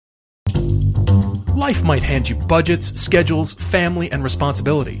Life might hand you budgets, schedules, family, and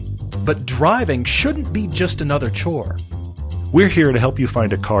responsibility. But driving shouldn't be just another chore. We're here to help you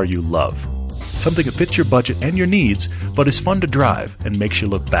find a car you love. Something that fits your budget and your needs, but is fun to drive and makes you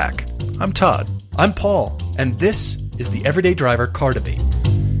look back. I'm Todd. I'm Paul, and this is the Everyday Driver Car Debate.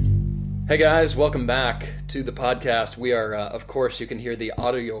 Hey guys, welcome back to the podcast. We are, of course, you can hear the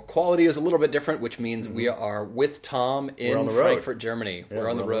audio quality is a little bit different, which means we are with Tom in Frankfurt, Germany. Yeah, we're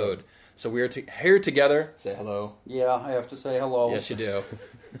on the road. So we are here together. Say hello. Yeah, I have to say hello. Yes, you do.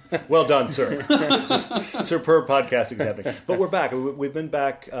 Well done, sir. Just superb podcasting is happening. But we're back. We've been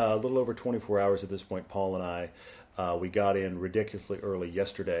back a little over 24 hours at this point, Paul and I. We got in ridiculously early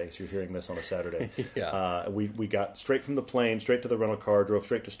yesterday, so you're hearing this on a Saturday. Yeah. We got straight from the plane, straight to the rental car, drove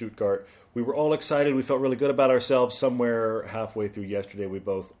straight to Stuttgart. We were all excited. We felt really good about ourselves. Somewhere halfway through yesterday, we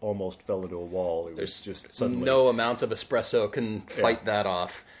both almost fell into a wall. There's just suddenly no amounts of espresso can fight that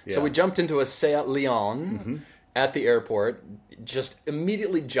off. Yeah. So we jumped into a Seat Leon at the airport, just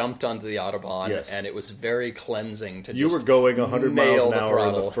immediately jumped onto the Autobahn, Yes. and it was very cleansing to You just were going 100 miles nail an the hour in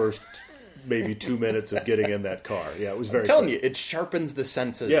throttle. the first maybe 2 minutes of getting in that car. Yeah, it was very I'm telling quick. you, it sharpens the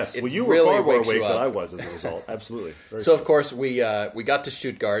senses. Yes, it well, you were really far more wakes awake you than up. I was as a result. Absolutely. Very So, cool. of course, we got to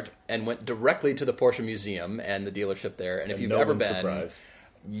Stuttgart and went directly to the Porsche Museum and the dealership there. And if you've no ever one's been, surprised.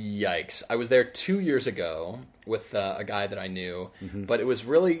 yikes. I was there 2 years ago with a guy that I knew, but it was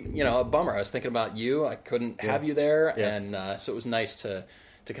really, a bummer. I was thinking about you. I couldn't have you there, and so it was nice to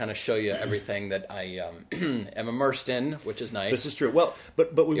kind of show you everything that I am immersed in, which is nice. This is true. Well,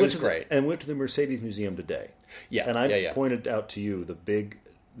 but we went was to great. went to the Mercedes Museum today. Yeah, and I yeah. pointed out to you the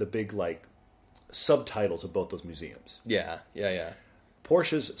big like subtitles of both those museums. Yeah.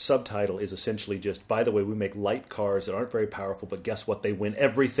 Porsche's subtitle is essentially just, by the way, we make light cars that aren't very powerful, but guess what? They win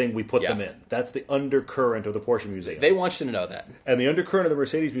everything we put them in. That's the undercurrent of the Porsche Museum. They want you to know that. And the undercurrent of the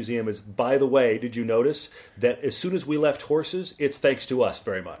Mercedes Museum is, by the way, did you notice that as soon as we left horses, it's thanks to us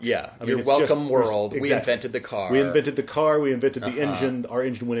very much. Yeah, I mean, you're welcome just, world. Exactly. We invented the car. We invented the car. We invented the engine. Our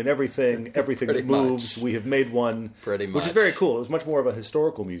engine went in everything that Pretty moves. much. We have made one. Pretty Which is much. very cool. It was much more of a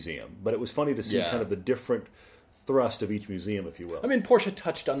historical museum, but it was funny to see Yeah. kind of the different thrust of each museum, if you will. I mean, Porsche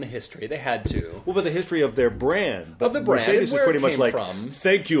touched on the history. They had to. Well, but the history of their brand, but Of the brand, Mercedes and where is pretty it much came like, from.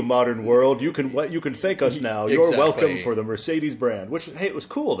 "Thank you, modern world. You can thank us now. You're Exactly. welcome for the Mercedes brand." Which, hey, it was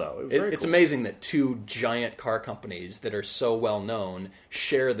cool though. It was very It's cool. amazing that two giant car companies that are so well known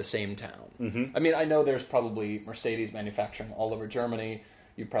share the same town. I mean, I know there's probably Mercedes manufacturing all over Germany.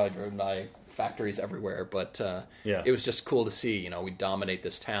 You've probably driven by factories everywhere, but Yeah. it was just cool to see. We dominate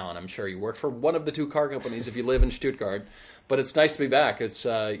this town. I'm sure you work for one of the two car companies if you live in Stuttgart. But it's nice to be back. It's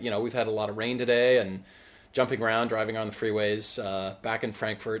we've had a lot of rain today and jumping around, driving on the freeways, back in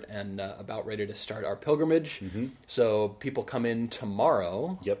Frankfurt, and about ready to start our pilgrimage. So people come in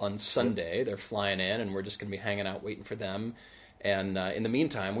tomorrow on Sunday. They're flying in, and we're just going to be hanging out waiting for them. And in the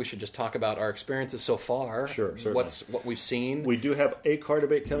meantime, we should just talk about our experiences so far. Sure, certainly. What we've seen. We do have a car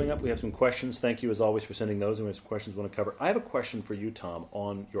debate coming up. We have some questions. Thank you, as always, for sending those. And we have some questions we want to cover. I have a question for you, Tom,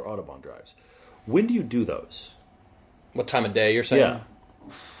 on your Autobahn drives. When do you do those? What time of day you're saying? Yeah.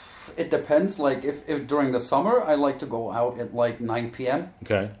 It depends. Like if during the summer, I like to go out at like 9 p.m.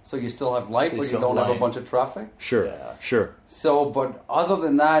 Okay. So you still have light, So you but you still don't have have a light. bunch of traffic. Sure. Yeah. Sure. So, but other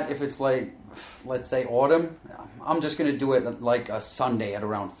than that, if it's like, let's say autumn, I'm just going to do it at like a Sunday at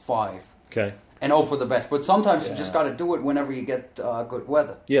around 5. Okay. And hope for the best. But sometimes you just got to do it whenever you get good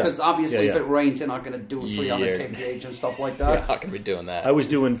weather. Yeah. Because obviously Yeah, if it rains, you're not going to do 300 Yeah. kph and stuff like You're that. not going to be doing that. I was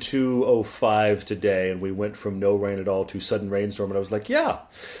doing 2:05 today, and we went from no rain at all to sudden rainstorm, and I was like, yeah,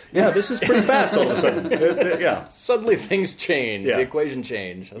 this is pretty fast all of a sudden. Yeah. Suddenly things change. Yeah. The equation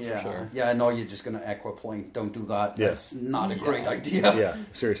changed. That's for sure. Yeah, I know you're just going to aquaplane. Don't do that. Yeah. That's not a great idea. Yeah,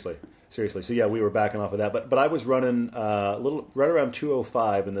 seriously. So yeah, we were backing off of that, but I was running right around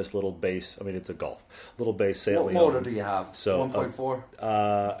 2:05 in this little base. I mean, it's a Golf, little base. Seat What Leon. motor do you have? So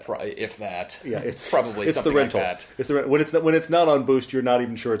 1.4? If that. Yeah, it's probably it's something the rental. like that. It's the when it's not on boost, you're not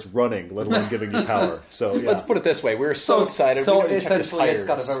even sure it's running, let alone giving you power. So yeah. Let's put it this way: we were so excited. So we didn't check the essentially, it's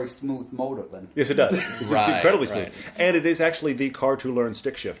got a tires. very smooth motor then. Yes, it does. It's Right, incredibly smooth. right. And it is actually the car to learn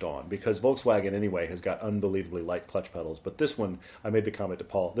stick shift on, because Volkswagen, anyway, has got unbelievably light clutch pedals. But this one, I made the comment to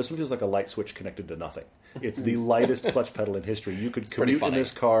Paul, this one feels like a light switch connected to nothing. It's the lightest clutch pedal in history. You could pretty commute in funny.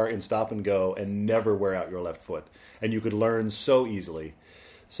 this car in stop and go and never wear out your left foot. And you could learn so easily.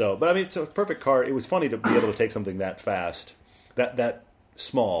 So, but I mean, it's a perfect car. It was funny to be able to take something that fast, that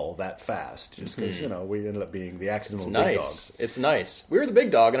small that fast, just because we ended up being the accidental big dog. It's nice. We were the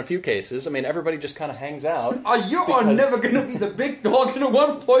big dog in a few cases. I mean, everybody just kind of hangs out. You are never going to be the big dog in a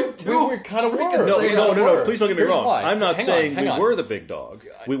 1.2. We kind of were. No. Please don't get me wrong. Why. I'm not saying we were the big dog.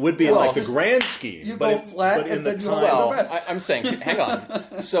 We would be in like the grand scheme. You go flat and then you hold the rest. I'm saying, hang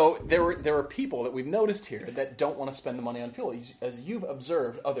on. So there are people that we've noticed here that don't want to spend the money on fuel. As you've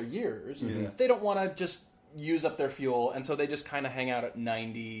observed other years, they don't want to just use up their fuel, and so they just kind of hang out at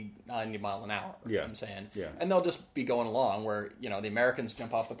 90 miles an hour. Yeah. I'm saying. Yeah. And they'll just be going along where, the Americans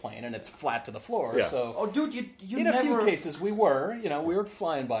jump off the plane and it's flat to the floor. Yeah. So, dude, you in never... a few cases we were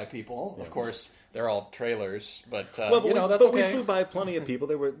flying by people. Yeah. Of course, they're all trailers, but that's okay. We flew by plenty of people.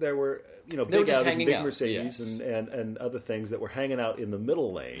 There were big Audis, big Mercedes, yes. and other things that were hanging out in the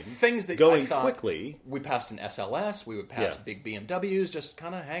middle lane. Things that going I thought quickly. We passed an SLS. We would pass big BMWs, just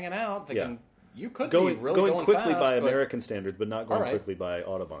kind of hanging out, thinking. Yeah. You could going be really going quickly fast, by American standards, but not going right. quickly by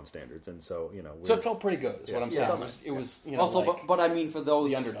Autobahn standards, and so So it felt pretty good. Is what I'm saying. It was also, but I mean, for those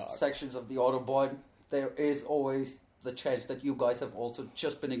the underdog sections of the Autobahn, there is always the chance that you guys have also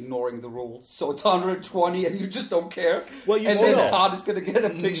just been ignoring the rules. So it's 120, and you just don't care. Well, you and say then that. Todd is going to get a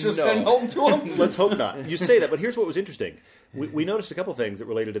picture sent home to him. Let's hope not. You say that, but here's what was interesting. We noticed a couple things that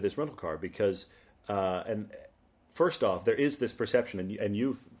related to this rental car because, and first off, there is this perception, and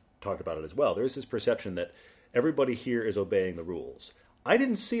you've talked about it as well. There is this perception that everybody here is obeying the rules. I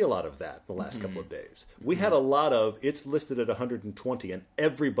didn't see a lot of that the last couple of days. We had a lot of, it's listed at 120, and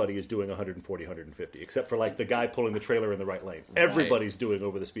everybody is doing 140, 150, except for like the guy pulling the trailer in the right lane. Everybody's doing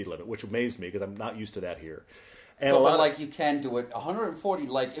over the speed limit, which amazed me because I'm not used to that here. And so, but you can do it 140.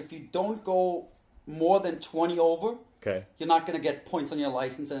 Like if you don't go more than 20 over, okay, you're not going to get points on your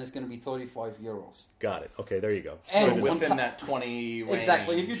license, and it's going to be 35 euros. Got it. Okay, there you go. So within that 20 range.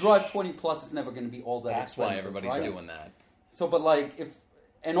 Exactly. If you drive 20 plus, it's never going to be all that That's expensive. why everybody's right? doing that. So, but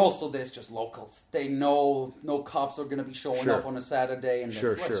and also there's just locals. They know no cops are going to be showing up on a Saturday, and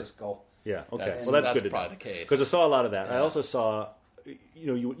let's just go. Yeah, okay. That's good to know. That's probably the case. Because I saw a lot of that. Yeah. I also saw,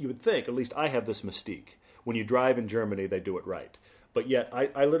 you would think, at least I have this mystique. When you drive in Germany, they do it right. But yet,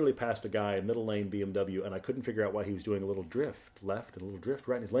 I literally passed a guy in middle lane BMW, and I couldn't figure out why he was doing a little drift left and a little drift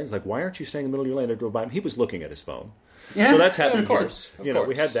right in his lane. He's like, why aren't you staying in the middle of your lane? I drove by him. He was looking at his phone. Yeah. So that's happening. Of course. Here.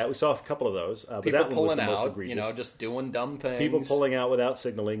 We had that. We saw a couple of those. But people that one pulling was the most out, egregious. just doing dumb things. People pulling out without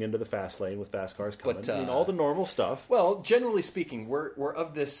signaling into the fast lane with fast cars coming. But, all the normal stuff. Well, generally speaking, we're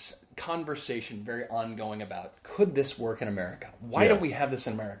of this conversation very ongoing about could this work in America? Why don't we have this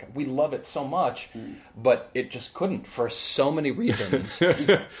in America? We love it so much, but it just couldn't for so many reasons.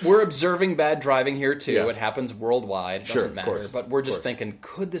 We're observing bad driving here too. Yeah. It happens worldwide. It doesn't matter. Course. But we're just thinking,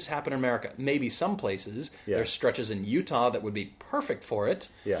 could this happen in America? Maybe some places. Yeah. There's stretches in Utah that would be perfect for it.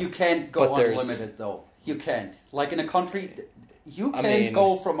 Yeah. You can't go But unlimited though. You can't. Like in a country, you can't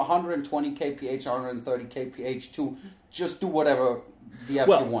go from 120 kph, 130 kph to just do whatever the F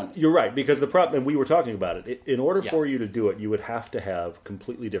you want. You're right, because the problem, and we were talking about it, in order for you to do it, you would have to have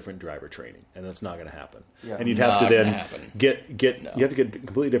completely different driver training, and that's not going to happen. Yeah. And you'd have to then you have to get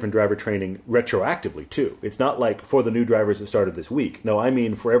completely different driver training retroactively, too. It's not like for the new drivers that started this week. No, I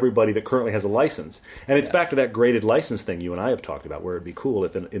mean for everybody that currently has a license. And it's back to that graded license thing you and I have talked about, where it'd be cool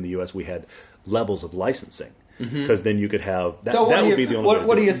if in the U.S. we had levels of licensing. Because then you could have that. So that would be the only.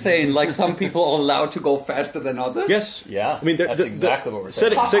 What are you saying? Like some people are allowed to go faster than others? Yes. Yeah. I mean, that's exactly what we're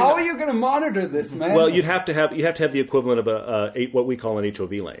saying. How are you going to monitor this, man? Well, you'd have to have the equivalent of what we call an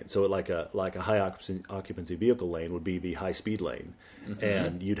HOV lane. So like a high occupancy vehicle lane would be the high speed lane,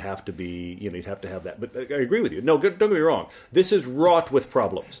 and you'd have to be you'd have to have that. But I agree with you. No, don't get me wrong. This is wrought with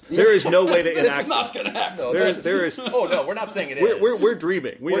problems. There is no way to enact. This is not going to happen. No, there is. Oh no, we're not saying it is. We're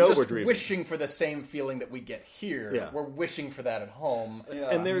dreaming. We know just we're dreaming. Wishing for the same feeling that we get here. Yeah. We're wishing for that at home,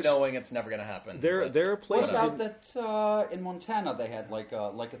 and knowing it's never going to happen. There are places. What about that in Montana? They had like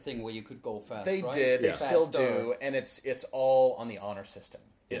a thing where you could go fast. They right? did. They Yeah. still Faster. do, and it's all on the honor system.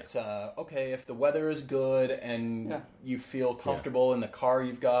 It's okay if the weather is good and you feel comfortable in the car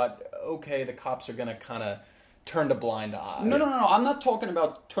you've got. Okay, the cops are going to kind of turn a blind eye. No. I'm not talking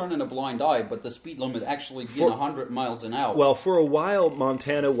about turning a blind eye, but the speed limit actually being 100 miles an hour. Well, for a while,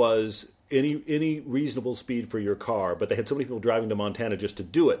 Montana was any reasonable speed for your car, but they had so many people driving to Montana just to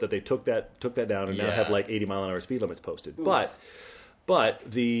do it that they took that down and now have like 80 mile an hour speed limits posted. Oof. But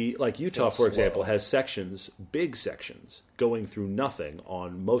the Utah, for example, has big sections going through nothing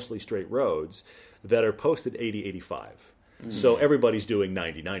on mostly straight roads that are posted 80, 85. So everybody's doing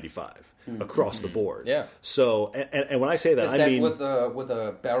 90, 95 across the board. Yeah. So, and when I say that, Is I that mean with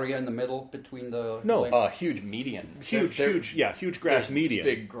a barrier in the middle between the huge median, huge grass median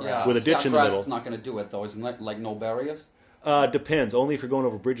big grass with a ditch in the grass middle. is not going to do it though, isn't it? Like no barriers. Depends. Only if you're going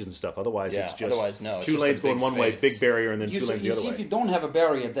over bridges and stuff. Otherwise, it's just no, two lanes going one way, big barrier, and then two lanes the other way. If you don't have a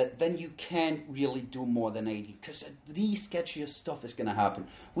barrier, then you can't really do more than 80, because the sketchiest stuff is going to happen.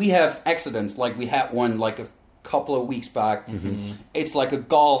 We have accidents, like we had one like a couple of weeks back. Mm-hmm. It's like a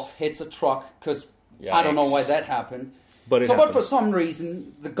Golf hits a truck, because I don't know why that happened. But for some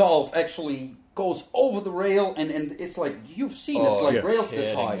reason, the Golf actually goes over the rail, and it's like, you've seen, it's like rails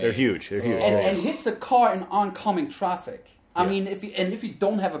this high. They're huge. And hits a car in oncoming traffic. I mean, if you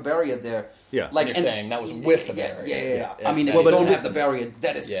don't have a barrier there, like you're saying that was with the barrier. Yeah. I mean, if you don't have the barrier,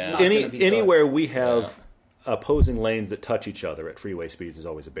 that is not going to be anywhere we have opposing lanes that touch each other at freeway speeds is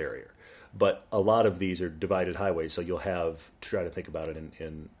always a barrier. But a lot of these are divided highways, so you'll have, try to think about it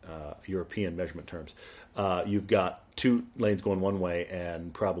in European measurement terms, you've got 2 lanes going one way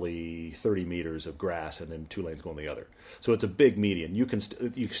and probably 30 meters of grass, and then 2 lanes going the other. So it's a big median. You can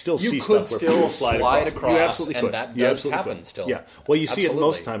still see stuff where people slide across. You absolutely could. And that does happen still. Yeah. Well, you see it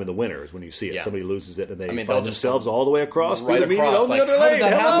most of the time in the winters when you see it. Yeah. Somebody loses it and they find themselves all the way across right the median across. on the other lane. How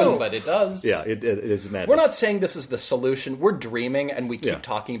did that happen? But it does. Yeah, it is madness. We're not saying this is the solution. We're dreaming, and we keep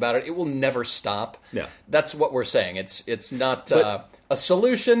talking about it. It will never stop. Yeah. That's what we're saying. It's not a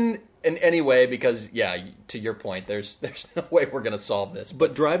solution in any way, because to your point, there's no way we're going to solve this.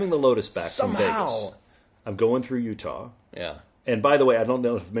 But driving the Lotus back somehow from Vegas, I'm going through Utah. Yeah. And by the way, I don't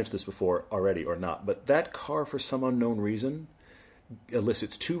know if I've mentioned this before already or not, but that car, for some unknown reason,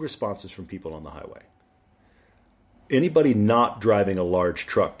 elicits 2 responses from people on the highway. Anybody not driving a large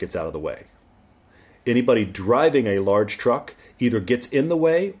truck gets out of the way. Anybody driving a large truck either gets in the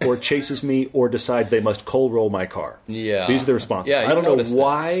way or chases me or decides they must coal roll my car. Yeah. These are the responses. Yeah, I don't know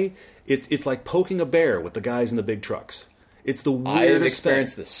why. It's like poking a bear with the guys in the big trucks. It's the weirdest thing. I've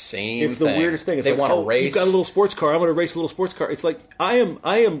experienced the same thing. It's the weirdest thing. It's they like, want to race. You've got a little sports car. I'm going to race a little sports car. It's like,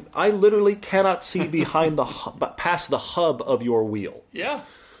 I literally cannot see behind past the hub of your wheel. Yeah.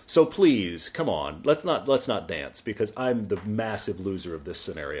 So please, come on. Let's not dance, because I'm the massive loser of this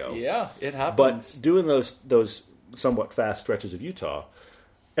scenario. Yeah, it happens. But doing those somewhat fast stretches of Utah,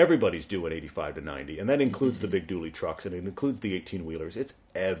 everybody's doing 85 to 90, and that includes the big dually trucks, and it includes the 18-wheelers. It's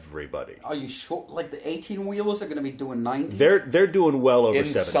everybody. Are you sure? Like the 18-wheelers are going to be doing 90? They're doing well over in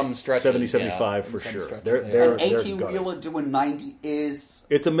 70. Some stretches, 70, 75 for sure. An 18-wheeler doing 90 is...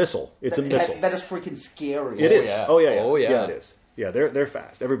 It's a missile. It's a missile. That is freaking scary. It is. Yeah. Oh, yeah. Oh, yeah. Yeah, it is. Yeah, they're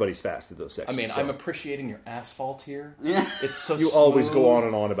fast. Everybody's fast at those sections. I mean, I'm appreciating your asphalt here. Yeah. It's so You smooth. always go on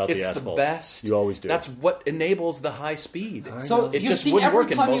and on about the It's asphalt. the best. You always do. That's what enables the high speed. So it you just see, wouldn't every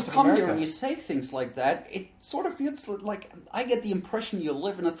work in time you most of come America. here and you say things like that, it sort of feels like I get the impression you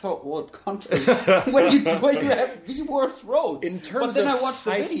live in a third world country where you have the worst roads. In terms but then of I watch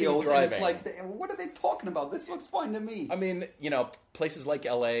the high-speed videos and driving. it's like, what are they talking about? This looks fine to me. I mean, places like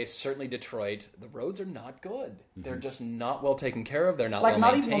LA, certainly Detroit, the roads are not good. They're just not well taken care of. They're not well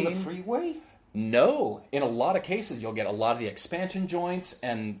not maintained. even on the freeway? No. In a lot of cases, you'll get a lot of the expansion joints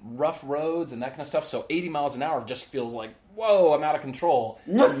and rough roads and that kind of stuff. So 80 miles an hour just feels like, whoa, I'm out of control.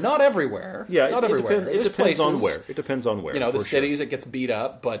 But not everywhere. Yeah, not everywhere. It depends on where. It depends on where. The cities, it gets beat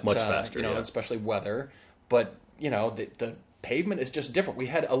up, but much faster. Especially weather. But the pavement is just different. We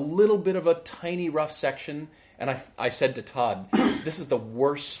had a little bit of a tiny rough section, and I said to Todd, "This is the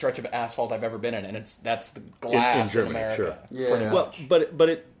worst stretch of asphalt I've ever been in," and that's the glass in Germany, America. sure. Yeah. Well, but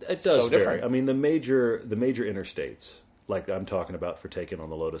it does So vary. different. I mean, the major interstates, like I'm talking about for taking on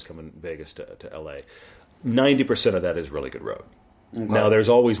the Lotus coming Vegas to LA, 90% of that is really good road. Okay. Now, there's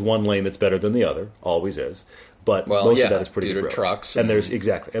always one lane that's better than the other, always is, but most of that is pretty due good to road. trucks, and there's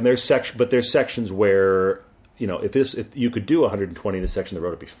there's sections where if you could do 120 in this section of the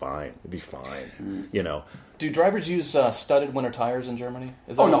road, it'd be fine. It'd be fine. Do drivers use studded winter tires in Germany?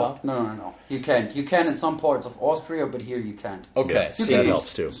 Is that allowed? No. You can't. You can in some parts of Austria, but here you can't. Okay, Yeah, see, that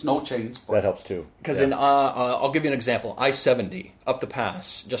helps too. There's no chains. That helps too. Because I'll give you an example. I-70 up the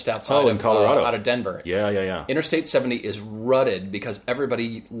pass, just outside in Colorado, out of Denver. Yeah. Interstate 70 is rutted because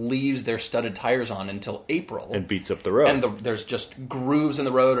everybody leaves their studded tires on until April and beats up the road. And there's just grooves in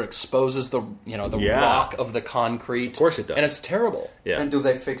the road, or exposes the rock of the concrete. Of course it does, and it's terrible. Yeah. And do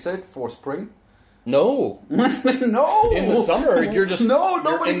they fix it for spring? No. No. In the summer, you're just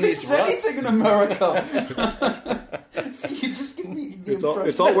nobody fixes anything in America. See, you just give me the impression.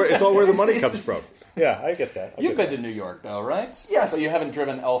 It's all where the money comes from. Yeah, I get that. You've been to New York, though, right? Yes. But you haven't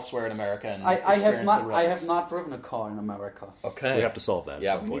driven elsewhere in America and I have not. the roads. I have not driven a car in America. Okay. We have to solve that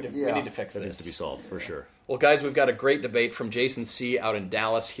at some point. We need to fix that this. needs to be solved for sure. Well, guys, we've got a great debate from Jason C. out in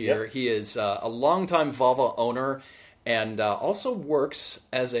Dallas here. Yep. He is a longtime Volvo owner and also works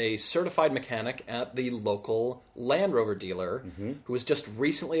as a certified mechanic at the local Land Rover dealer who has just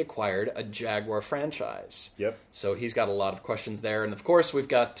recently acquired a Jaguar franchise. Yep. So he's got a lot of questions there. And of course, we've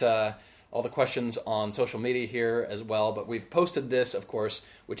got all the questions on social media here as well. But we've posted this, of course,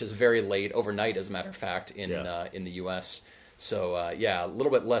 which is very late, overnight, as a matter of fact, in the U.S. So, a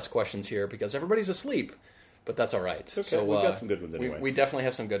little bit less questions here because everybody's asleep. But that's all right. Okay. So we've got some good ones anyway. We definitely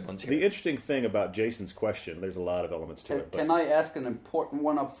have some good ones here. The interesting thing about Jason's question, there's a lot of elements to it. But can I ask an important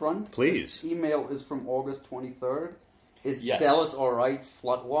one up front? Please. This email is from August 23rd. Is Yes. Dallas all right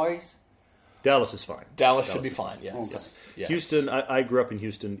flood-wise? Dallas is fine. Dallas should be fine, yes. Okay. Yes. Houston, I grew up in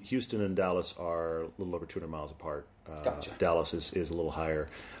Houston. Houston and Dallas are a little over 200 miles apart. Gotcha. Dallas is a little higher.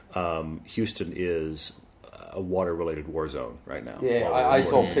 Houston is a water-related war zone right now. Yeah, I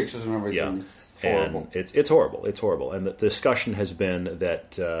saw pictures and everything. Yeah. It's horrible. And it's horrible. It's horrible. And the discussion has been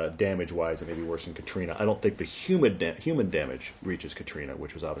that damage-wise, it may be worse than Katrina. I don't think the human damage reaches Katrina,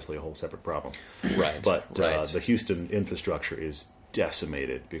 which was obviously a whole separate problem. Right. But right. The Houston infrastructure is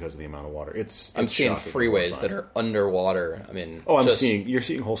decimated because of the amount of water. I'm seeing shocking. freeways that are underwater. I mean, you're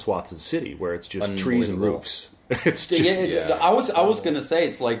seeing whole swaths of the city where it's just trees and roofs. It's just I was going to say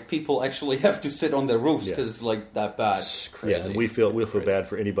it's like people actually have to sit on their roofs because it's like that bad. It's crazy. Yeah, and we feel bad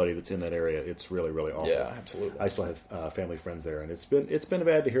for anybody that's in that area. It's really, really awful. Yeah, absolutely. I still have family friends there, and it's been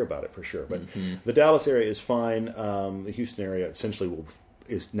bad to hear about it for sure. But the Dallas area is fine. The Houston area essentially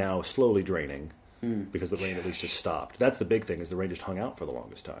is now slowly draining because the rain at least just stopped. That's the big thing, is the rain just hung out for the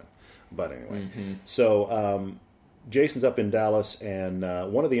longest time. But anyway, so Jason's up in Dallas, and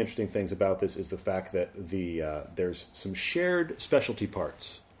one of the interesting things about this is the fact that there's some shared specialty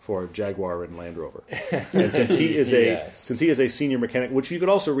parts for Jaguar and Land Rover. And since he is a senior mechanic, which you could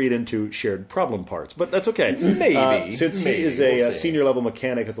also read into shared problem parts, but that's okay. Maybe. Since he is a senior level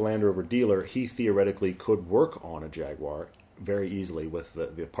mechanic at the Land Rover dealer, he theoretically could work on a Jaguar very easily with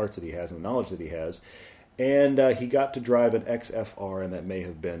the parts that he has and the knowledge that he has. And he got to drive an XFR, and that may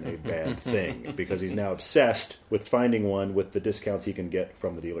have been a bad thing because he's now obsessed with finding one with the discounts he can get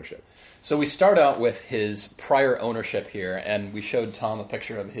from the dealership. So we start out with his prior ownership here, and we showed Tom a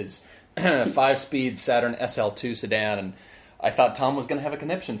picture of his 5-speed Saturn SL2 sedan, and I thought Tom was going to have a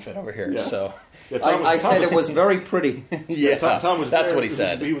conniption fit over here. Yeah. So I said it was very pretty. Tom was that's what he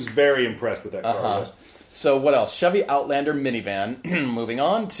said. He was very impressed with that car. Yes. So what else? Chevy Outlander minivan. Moving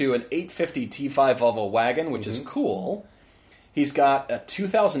on to an 850 T5 Volvo wagon, which is cool. He's got a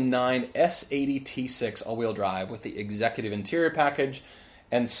 2009 S80 T6 all-wheel drive with the executive interior package.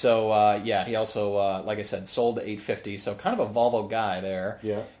 And so, he also, like I said, sold the 850. So kind of a Volvo guy there.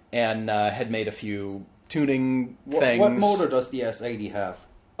 Yeah. And had made a few tuning things. What motor does the S80 have?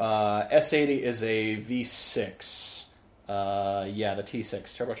 S80 is a V6. The T6,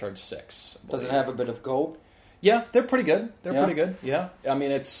 turbocharged 6. Does it have a bit of go? Yeah, they're pretty good. They're pretty good. Yeah, I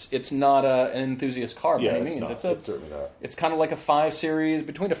mean it's not an enthusiast car by any means. It's certainly not. It's kind of like a 5 Series,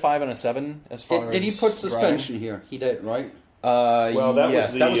 between a 5 and a 7 as far as. Did he put suspension here? He did, right? That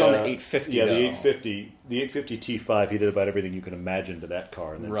was on the 850. Yeah, though. the 850 T5. He did about everything you can imagine to that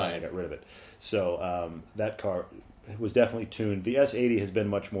car, and then finally got rid of it. So that car was definitely tuned. The S80 has been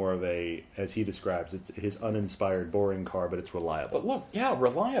much more of a, as he describes, it's his uninspired, boring car, but it's reliable. But look,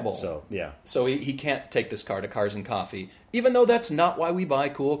 reliable. So, yeah. So he can't take this car to Cars and Coffee, even though that's not why we buy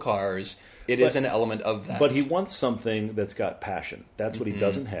cool cars. It is an element of that. But he wants something that's got passion. That's what he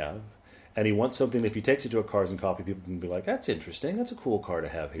doesn't have. And he wants something, if he takes it to a Cars and Coffee, people can be like, that's interesting. That's a cool car to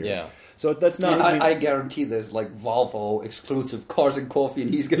have here. Yeah. So that's not... I guarantee there's like Volvo exclusive Cars and Coffee, and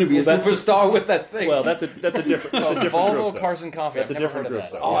he's going to be a superstar with that thing. Well, that's a different Volvo group, Cars and Coffee. That's I've a never different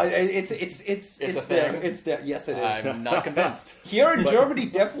heard group. of that. Oh, it's a there. thing? It's there. Yes, it is. I'm not convinced. Here in Germany,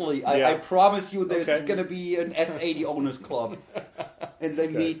 definitely. I promise you there's Okay. going to be an S80 owners club. And they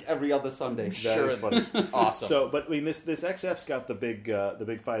meet every other Sunday. Sure. That is funny. Awesome. So, but I mean, this XF's got the big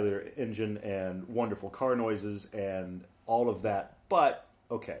 5-liter engine and wonderful car noises and all of that. But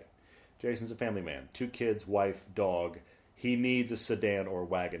okay, Jason's a family man, 2 kids, wife, dog. He needs a sedan or a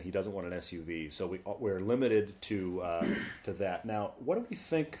wagon. He doesn't want an SUV, so we're limited to that. Now, what do we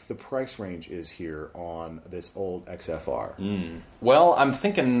think the price range is here on this old XFR? Well, I'm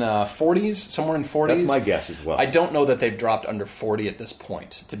thinking 40s, somewhere in 40s. That's my guess as well. I don't know that they've dropped under 40 at this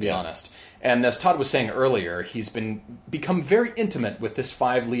point, to be honest. And as Todd was saying earlier, he's become very intimate with this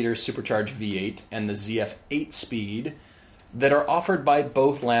 5-liter supercharged V8 and the ZF 8-speed that are offered by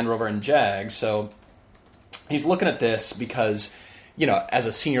both Land Rover and Jag. So he's looking at this because, as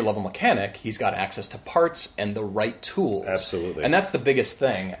a senior level mechanic, he's got access to parts and the right tools. Absolutely. And that's the biggest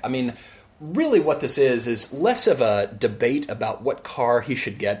thing. I mean, really what this is less of a debate about what car he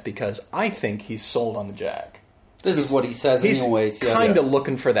should get, because I think he's sold on the Jag. This is what he says He's anyways. Yeah. kind of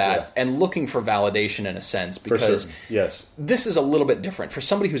looking for that and looking for validation in a sense because yes, this is a little bit different. For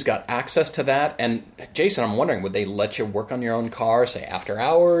somebody who's got access to that, and Jason, I'm wondering, would they let you work on your own car, say after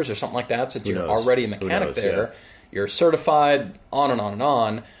hours or something like that, since you're already a mechanic there, you're certified, on and on and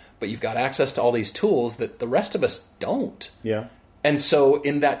on, but you've got access to all these tools that the rest of us don't. Yeah. And so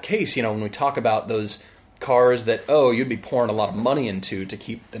in that case, when we talk about those cars that, you'd be pouring a lot of money into to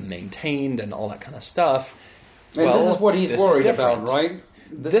keep them maintained and all that kind of stuff. And this is what he's worried about, right?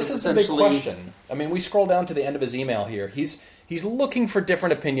 This is a big question. I mean, we scroll down to the end of his email here. He's looking for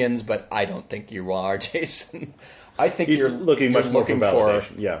different opinions, but I don't think you are, Jason. I think you're looking for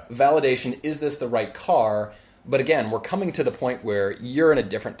validation. Validation. Is this the right car? But again, we're coming to the point where you're in a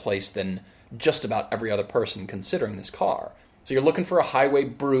different place than just about every other person considering this car. So you're looking for a highway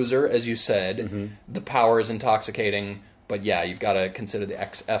bruiser, as you said. Mm-hmm. The power is intoxicating. But yeah, you've got to consider the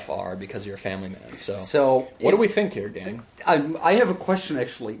XFR because you're a family man. So what do we think here, gang? I have a question,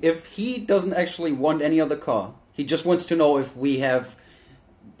 actually. If he doesn't actually want any other car, he just wants to know if we have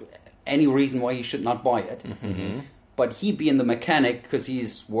any reason why he should not buy it. Mm-hmm. But he being the mechanic, because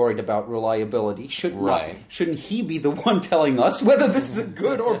he's worried about reliability, shouldn't he be the one telling us whether this is a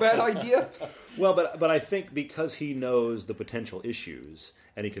good or bad idea? Well, but I think because he knows the potential issues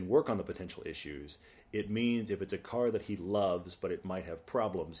and he can work on the potential issues, it means if it's a car that he loves but it might have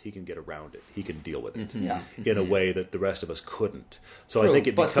problems, he can get around it. He can deal with it in a way that the rest of us couldn't. So True, I think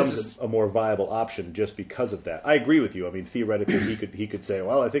it becomes a more viable option just because of that. I agree with you. I mean, theoretically, he could say,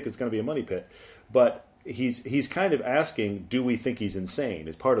 well, I think it's going to be a money pit. But he's kind of asking, do we think he's insane,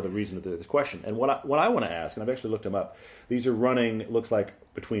 is part of the reason of this question. And what I want to ask, and I've actually looked him up, these are running, it looks like,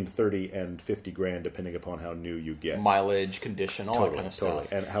 between 30 and 50 grand, depending upon how new you get. Mileage, condition, all that kind of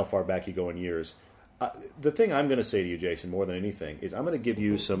stuff. And how far back you go in years. The thing I'm going to say to you, Jason, more than anything, is I'm going to give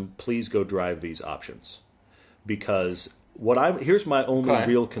you some please go drive these options. Because here's my only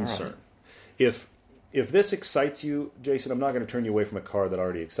real concern. Right. If this excites you, Jason, I'm not going to turn you away from a car that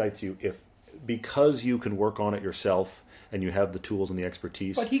already excites you. Because you can work on it yourself and you have the tools and the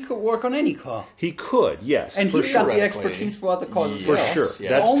expertise. But he could work on any car. He could, yes. And he's got the expertise for other cars as well. For sure.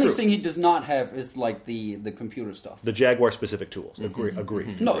 Yeah. The only thing he does not have is like the computer stuff. The Jaguar specific tools. Agree.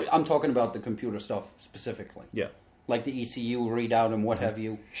 Mm-hmm. No, I'm talking about the computer stuff specifically. Yeah. Like the ECU readout and what have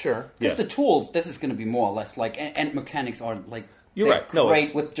you. Sure. Because the tools, this is going to be more or less like, and mechanics are like, you're right. No,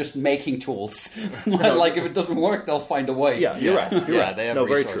 great with just making tools. Like if it doesn't work, they'll find a way. Yeah, you're right. You're right. They have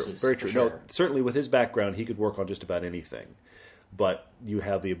Very resources. true. Very true. Sure. No, certainly with his background, he could work on just about anything. But you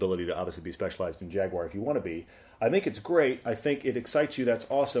have the ability to obviously be specialized in Jaguar if you want to be. I think it's great. I think it excites you. That's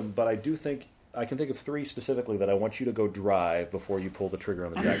awesome. But I do think I can think of 3 specifically that I want you to go drive before you pull the trigger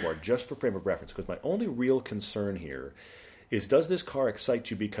on the Jaguar, just for frame of reference. Because my only real concern here is, does this car excite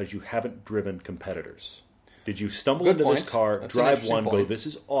you because you haven't driven competitors? Did you stumble into this car, drive one, go, this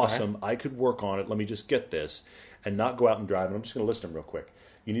is awesome, I could work on it, let me just get this, and not go out and drive? And I'm just going to list them real quick.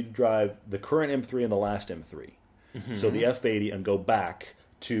 You need to drive the current M3 and the last M3. Mm-hmm. So the F80 and go back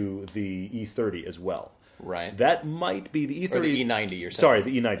to the E30 as well. Right. That might be the E30. Or the E90, you're saying. Sorry,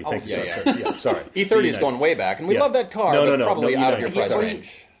 the E90. Thank you. Sorry. E30 is going way back, and we love that car, but probably out of your price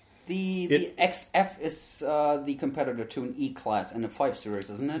range. The XF is the competitor to an E-Class and a 5 Series,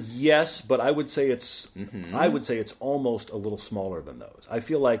 isn't it? Yes, but I would say it's almost a little smaller than those. I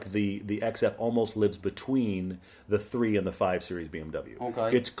feel like the XF almost lives between the 3 and the 5 Series BMW.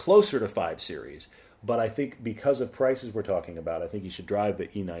 Okay. It's closer to 5 Series, but I think because of prices we're talking about, I think you should drive the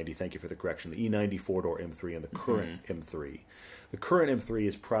E90. Thank you for the correction. The E90 4-door M3 and the current M3. The current M3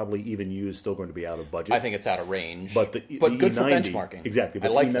 is probably even used, still going to be out of budget. I think it's out of range. But good E90, for benchmarking. Exactly.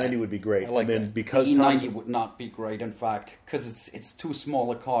 But I like E90 that. would be great. I like and then that. because the E90 would not be great, in fact, because it's too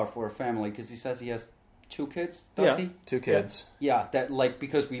small a car for a family. Because he says he has 2 kids. Does he? 2 kids. Yeah, that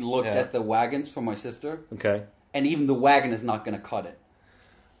because we looked at the wagons for my sister. Okay. And even the wagon is not going to cut it.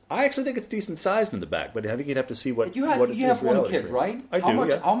 I actually think it's decent sized in the back, but I think you'd have to see what you have one kid, right? I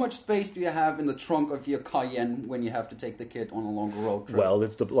do. How much space do you have in the trunk of your Cayenne when you have to take the kid on a longer road trip? Well,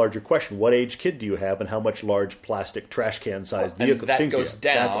 it's the larger question. What age kid do you have, and how much large plastic trash can sized vehicle? And that goes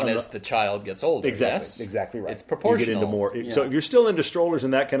down as the child gets older. Exactly right. It's proportional. You get into more. So if you're still into strollers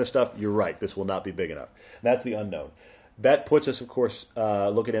and that kind of stuff, you're right. This will not be big enough. That's the unknown. That puts us, of course,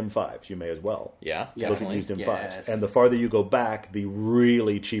 look at M5s. You may as well. Yeah, look at used M5s. Yes. And the farther you go back, the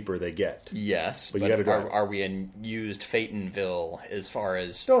really cheaper they get. Yes, but you got to drive. Are we in used Phaetonville as far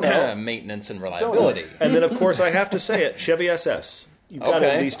as maintenance and reliability? And then, of course, I have to say it, Chevy SS. You've got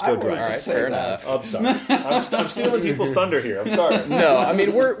to at least go I drive. wanted All to right, say fair that. enough. I'm sorry. I'm stealing people's thunder here. I'm sorry. No, I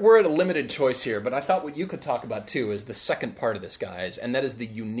mean we're at a limited choice here, but I thought what you could talk about too is the second part of this, guys, and that is the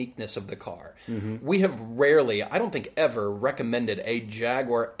uniqueness of the car. We have rarely, I don't think ever, recommended a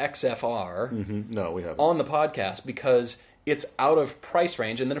Jaguar XFR No, we haven't. on the podcast because it's out of price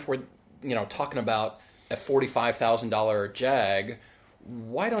range, and then if we're talking about a $45,000 Jag,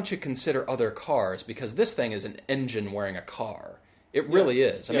 why don't you consider other cars? Because this thing is an engine wearing a car. It really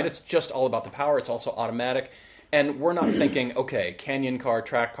is. I mean, it's just all about the power. It's also automatic. And we're not thinking, okay, canyon car,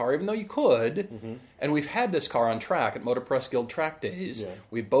 track car, even though you could. And we've had this car on track at Motor Press Guild track days.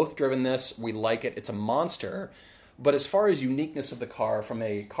 We've both driven this. We like it. It's a monster. But as far as uniqueness of the car from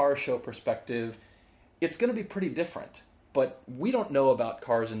a car show perspective, it's going to be pretty different. But we don't know about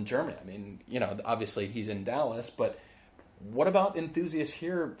cars in Germany. I mean, obviously he's in Dallas, but what about enthusiasts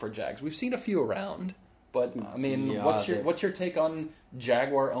here for Jags? We've seen a few around. But I mean, what's your take on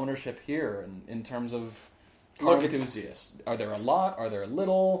Jaguar ownership here in terms of car enthusiasts? Are there a lot? Are there a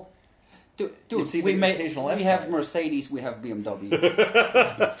little? Dude, you see we have F-Type. Mercedes, we have BMW.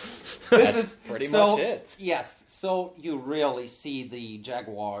 That's pretty much it. Yes, so you really see the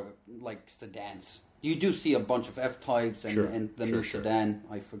Jaguar sedans. You do see a bunch of F-Types and the new sedan.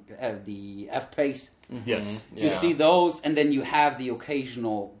 I forget the F-Pace. Yes. You see those, and then you have the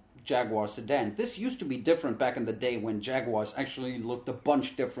occasional Jaguar sedan. This used to be different back in the day when Jaguars actually looked a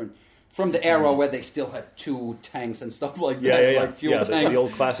bunch different from the era where they still had two tanks and stuff like that, like fuel tanks. The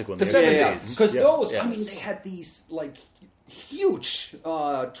old classic one. The 70s. Because those, I mean, they had these huge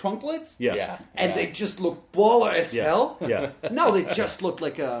trunklets. And they just look baller as hell. Yeah. Now they just look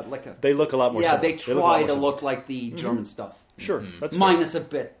like a. They look a lot more. Yeah, similar. they try to look like the German stuff. Sure, that's minus a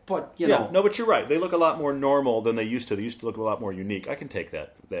bit, but you know. No, but you're right. They look a lot more normal than they used to. They used to look a lot more unique. I can take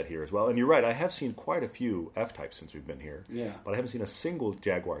that here as well. And you're right. I have seen quite a few F-types since we've been here. Yeah. But I haven't seen a single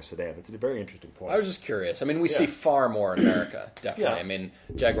Jaguar sedan. It's a very interesting point. I was just curious. I mean, we see far more in America, definitely. Yeah. I mean,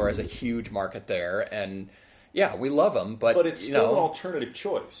 Jaguar has a huge market there, and we love them, but it's still an alternative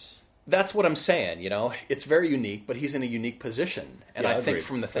choice. That's what I'm saying, It's very unique, but he's in a unique position. And I think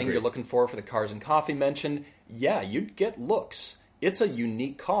from the thing you're looking for the cars and coffee mentioned, you'd get looks. It's a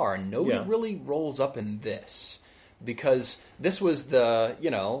unique car. Nobody really rolls up in this because this was the,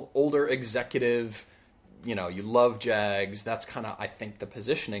 older executive, you love Jags. That's kind of, I think, the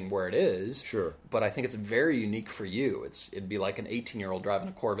positioning where it is. Sure. But I think it's very unique for you. It'd be like an 18-year-old driving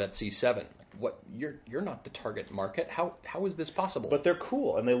a Corvette C7. What you're not the target market. How is this possible? But they're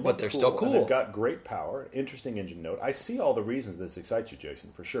cool and they look. But they're still cool. And they've got great power, interesting engine note. I see all the reasons this excites you,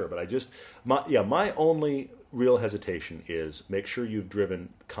 Jason, for sure. But I just my only real hesitation is make sure you've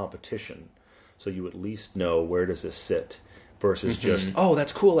driven competition, so you at least know where does this sit, versus just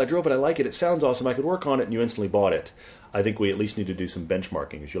that's cool. I drove it. I like it. It sounds awesome. I could work on it, and you instantly bought it. I think we at least need to do some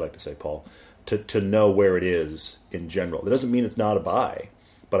benchmarking, as you like to say, Paul, to know where it is in general. It doesn't mean it's not a buy.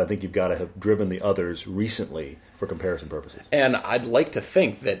 But I think you've got to have driven the others recently for comparison purposes. And I'd like to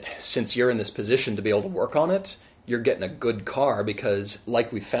think that since you're in this position to be able to work on it, you're getting a good car because,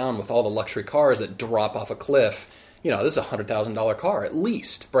 like we found with all the luxury cars that drop off a cliff, this is a $100,000 car at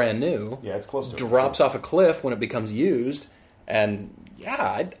least, brand new. Yeah, it's close to drops off a cliff when it becomes used, and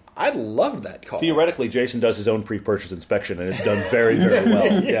I love that car. Theoretically, Jason does his own pre-purchase inspection, and it's done very, very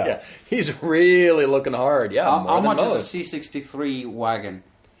well. Yeah. He's really looking hard. Yeah, how much is a C63 wagon?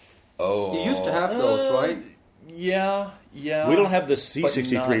 Oh, you used to have those, right? Yeah. We don't have the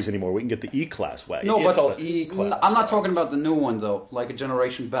C63s anymore. We can get the E-Class wagon. No, it's all E-Class. I'm not talking about the new one, though, like a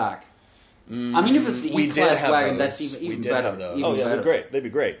generation back. I mean, if it's the E-Class wagon, that's even better. Have those. Oh, yeah, they're great. They'd be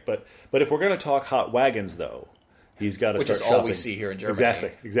great. But if we're going to talk hot wagons, though, he's got to start shopping. Which is all we see here in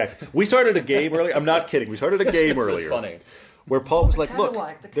Germany. Exactly. We started a game earlier. I'm not kidding. We started a game earlier. This is funny. Where Paul was like,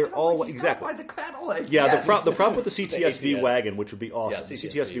 Cadillac, "Look, they're all exactly." The Cadillac. Yeah, yes. the problem with the CTSV wagon, which would be awesome, Yeah, the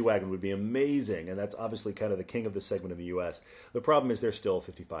CTSV wagon would be amazing, and that's obviously kind of the king of this segment in the U.S. The problem is they're still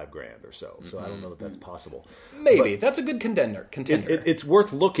 $55,000 or so, so I don't know that that's possible. Maybe that's a good contender. It's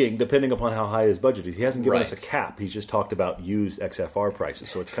worth looking, depending upon how high his budget is. He hasn't given us a cap; he's just talked about used XFR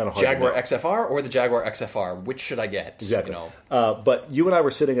prices, so it's kind of hard. Jaguar to know. XFR or the Jaguar XFR? Which should I get? Exactly. But you and I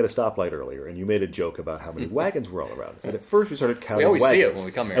were sitting at a stoplight earlier, and you made a joke about how many wagons were all around us. And at first, we started counting. We always wagons, see it when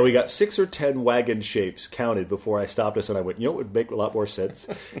we come here, and we got 6 or 10 wagon shapes counted before I stopped us, and I went, "You know, what would make a lot more sense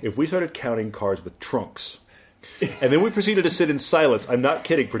if we started counting cars with trunks." And then we proceeded to sit in silence, I'm not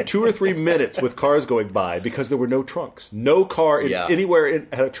kidding, for 2 or 3 minutes with cars going by because there were no trunks. No car anywhere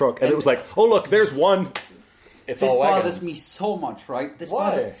had a trunk. And it was like, oh, look, there's one. It's this all bothers wagons. me so much, right?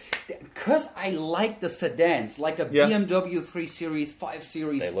 Why? Because I like the sedans, like a BMW 3 Series, 5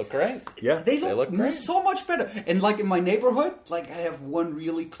 Series. They look great. Yeah. They look great. so much better. And like in my neighborhood, like I have one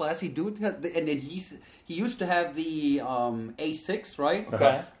really classy dude, and then he used to have the A6, right?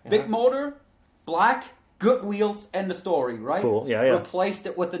 Okay. Big motor, black, good wheels, end of story, right? Cool. Yeah. Replaced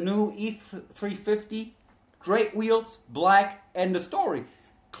it with the new E350, great wheels, black, end of story.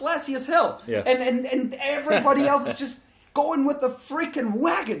 Classy as hell. Yeah. And everybody else is just going with the freaking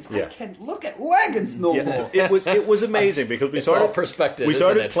wagons. Yeah. I can't look at wagons no more. It was amazing because we It's started all perspective, We isn't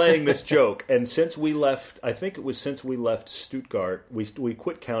started it? playing this joke, and since we left, I think it was since we left Stuttgart, we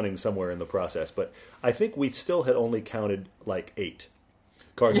quit counting somewhere in the process. But I think we still had only counted like 8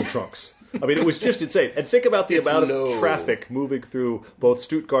 cars with trunks. I mean, it was just insane. And think about the It's amount low. of traffic moving through both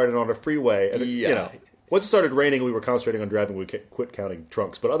Stuttgart and on a freeway. And you know, once it started raining, we were concentrating on driving. We quit counting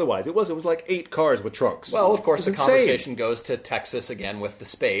trunks, but otherwise, it was like 8 cars with trunks. Well, of course, It the was insane. conversation goes to Texas again with the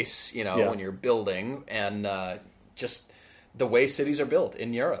space, when you're building, and just the way cities are built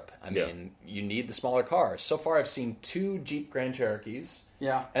in Europe. I mean, you need the smaller cars. So far, I've seen 2 Jeep Grand Cherokees.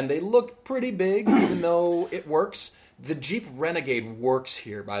 Yeah. And they look pretty big, even though it works. The Jeep Renegade works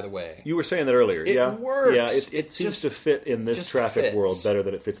here, by the way. You were saying that earlier. It yeah, works. Yeah, It it seems just- to fit in this just traffic fits. world better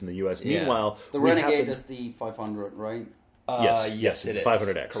than it fits in the U.S. Yeah. Meanwhile, The we Renegade happen- is the 500, right? Yes, it is.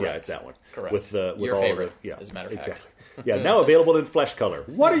 500X. Yeah, Correct. it's that one. Correct. With Your all favorite, of the, as a matter of fact. exactly. Yeah, now available in flesh color.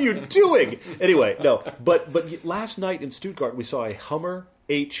 What are you doing? Anyway, no, but last night in Stuttgart we saw a Hummer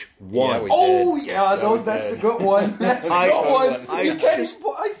H1. Yeah, we Oh did. yeah, that's the good one. That's the I- good one. I You can't just-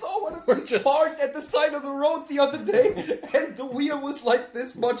 even- I saw one of We're these just- parked at the side of the road the other day, and the wheel was like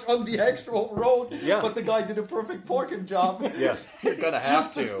this much on the actual road. Yeah. But the guy did a perfect parking job. Yeah. You're gonna It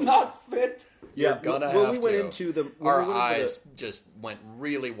have just to. does not fit. You're Yeah, gonna well, have we went to. into the Our we went into eyes just went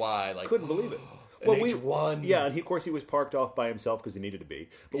really wide. Like couldn't believe it. An H1. Yeah, and of course he was parked off by himself because he needed to be.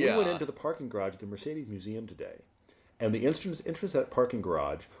 But we Yeah. went into the parking garage at the Mercedes Museum today, and the entrance to that parking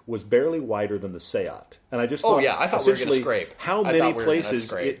garage was barely wider than the Seat. And I just thought, yeah, I thought we were gonna essentially, scrape. how I many thought we were gonna places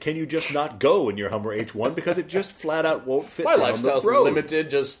scrape. can you just not go in your Hummer H1 because it just flat out won't fit My down lifestyle's the road.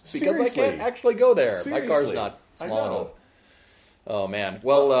 limited just because Seriously. I can't actually go there. My car's Seriously. not I small know. enough. Oh man.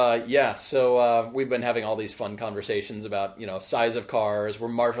 Well, yeah. So we've been having all these fun conversations about size of cars. We're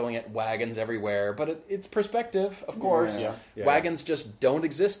marveling at wagons everywhere, but it's perspective, of course. Yeah. Wagons just don't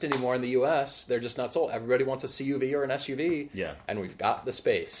exist anymore in the U.S. They're just not sold. Everybody wants a CUV or an SUV. Yeah. And we've got the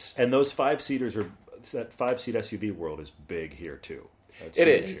space. And those 5-seaters that 5-seat SUV world is big here too. It's It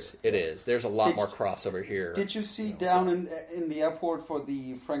huge is. here. It is. There's a lot Did- more crossover here. Did you see down in the airport for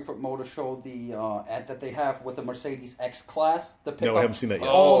the Frankfurt Motor Show the ad that they have with the Mercedes X Class? The pickup? No, I haven't seen that yet.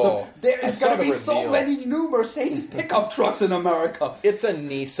 Oh, I there's saw going to the be so reveal. many new Mercedes pickup trucks in America. It's a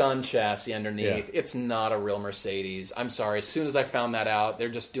Nissan chassis underneath. Yeah. It's not a real Mercedes. I'm sorry. As soon as I found that out, they're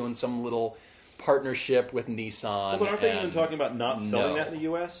just doing some little partnership with Nissan. But aren't they even and talking about not selling no. that in the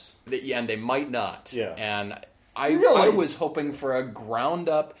U.S.? And they might not. Yeah. And I Really? was hoping for a ground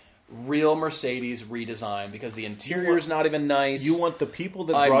up real Mercedes redesign because the interior's not even nice. You want the people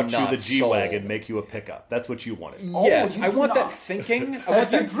that I'm brought you not the G-Wagon sold. make you a pickup. That's what you wanted. Yes, you I do want that not. thinking. I want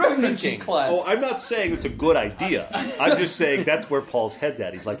Have you that driven a thinking. G-Class? Oh, I'm not saying it's a good idea. I'm just saying that's where Paul's head's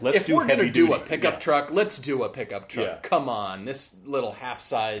at. He's like, let's If do we're heavy going to do duty. a pickup Yeah. truck, let's do a pickup truck. Yeah. Come on, this little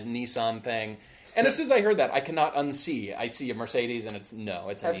half-size Nissan thing. And as soon as I heard that, I cannot unsee. I see a Mercedes, and it's a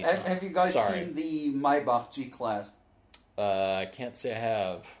Nissan. Have you guys Sorry. seen the Maybach G-Class? I can't say I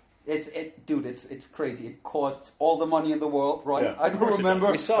have. It's crazy. It costs all the money in the world, right? Yeah, I of don't course it remember.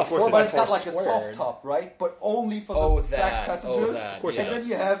 does. We saw a but it's 4x4 got like a squared. soft top, right? But only for Oh, the back that. passengers. Oh, that. Of course it And does.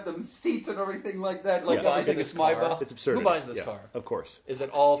 then you have them seats and everything like that. Like Yeah. Who buys everything this is car? Maybach. It's absurd. Who buys this Yeah, car? Of course. Is it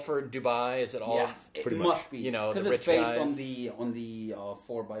all for Dubai? Is it all? Yes, it Pretty much. must be. You know, the because it's rich based guys. on the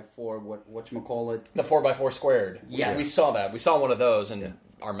 4x4. Whatchamacallit. The 4x4 squared. Yes. We saw that. We saw one of those, and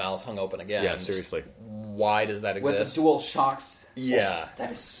our mouths hung open again. Yeah, Just, seriously. why does that With exist? the dual shocks. Yeah. Oh,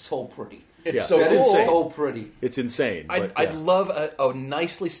 that is so pretty. It's Yeah. so That cool. is insane. so pretty. It's insane. But, I'd yeah. love a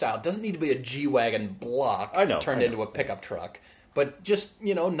nicely styled. It doesn't need to be a G-Wagon block I know, turned I know. into a pickup truck. But just,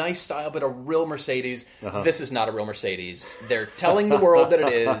 nice style, but a real Mercedes. Uh-huh. This is not a real Mercedes. They're telling the world that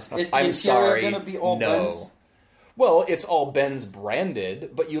it is. Is the I'm interior sorry. gonna be all no. Benz? Well, it's all Benz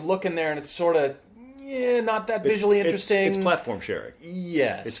branded, but you look in there and it's sort of, not that visually interesting. It's platform sharing.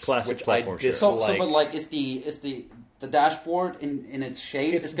 Yes. It's classic which platform I sharing. dislike. But like, is the dashboard in its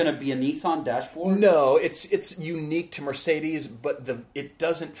shape? It's going to be a Nissan dashboard. No, it's unique to Mercedes, but it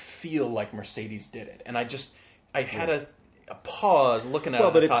doesn't feel like Mercedes did it. And I had a pause looking at Well,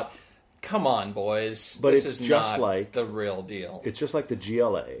 it but and I it's- thought, come on, boys. But this it's is just not like- the real deal. It's just like the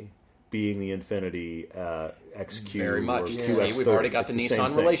GLA being the Infiniti XQ. Very much. Or See, QX30. we've already got It's the same Nissan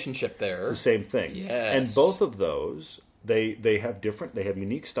thing. relationship there. It's the same thing. Yes. And both of those, they have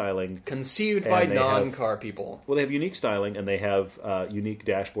unique styling. Conceived and by they have- non-car people. Well, they have unique styling and they have unique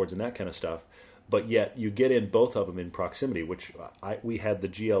dashboards and that kind of stuff. But yet, you get in both of them in proximity, which we had the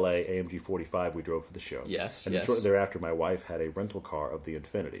GLA AMG 45 we drove for the show. Yes, and yes. shortly thereafter, my wife had a rental car of the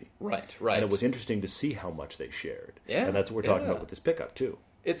Infiniti. Right. And it was interesting to see how much they shared. Yeah, And that's what we're talking yeah. about with this pickup, too.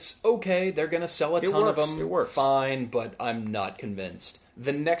 It's okay. They're going to sell a ton of them. It works. Fine, but I'm not convinced.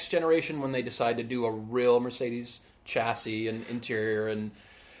 The next generation, when they decide to do a real Mercedes chassis and interior and...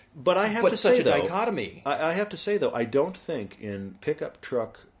 But I have to say, such a though, dichotomy. I have to say, though, I don't think in pickup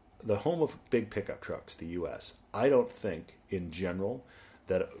truck, the home of big pickup trucks, the U.S., I don't think, in general,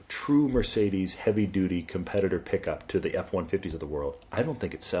 that a true Mercedes heavy-duty competitor pickup to the F-150s of the world, I don't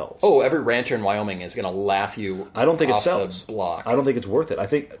think it sells. Oh, every rancher in Wyoming is going to laugh you I don't think off it sells. the block. I don't think it's worth it. I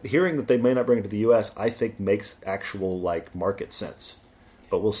think hearing that they may not bring it to the U.S., I think makes actual market sense.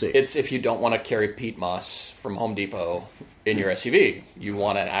 But we'll see. It's if you don't want to carry peat moss from Home Depot in your SUV. You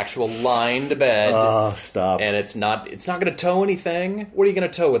want an actual lined bed. Stop. And it's not going to tow anything. What are you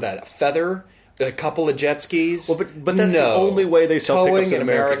going to tow with that? A feather? A couple of jet skis? Well, but that's the only way they sell Towing pickups in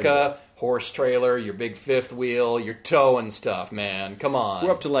America anymore. Horse trailer, your big fifth wheel, you're towing stuff, man. Come on. We're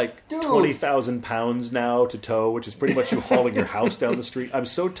up to 20,000 pounds now to tow, which is pretty much you hauling your house down the street. I'm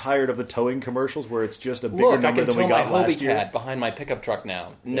so tired of the towing commercials where it's just a bigger Look, I number can than we tow my got last Hobie year. Cat behind my pickup truck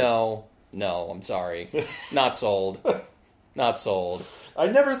now. No, I'm sorry. Not sold. Not sold. I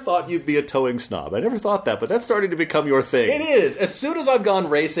never thought you'd be a towing snob. I never thought that, but that's starting to become your thing. It is. As soon as I've gone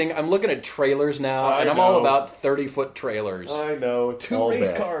racing, I'm looking at trailers now, and I'm all about 30-foot trailers. I know. It's Two all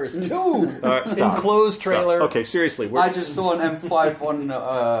race bad. cars. Two. All right, stop. Enclosed trailer. Stop. Okay, seriously. I just saw an M5 on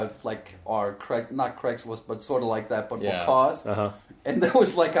not Craigslist, but sort of like that, but Yeah. for cars. Uh-huh. And there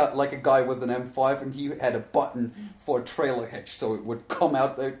was like a guy with an M5, and he had a button for a trailer hitch, so it would come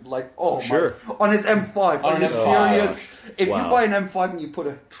out there Sure. on his M5. On Are you an M5. serious? If Wow. you buy an M5 and you put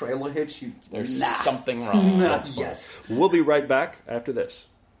a trailer hitch, There's nah. something wrong. Nah, yes. We'll be right back after this.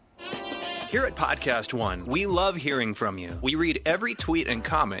 Here at Podcast One, we love hearing from you. We read every tweet and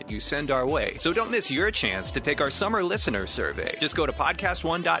comment you send our way, so don't miss your chance to take our summer listener survey. Just go to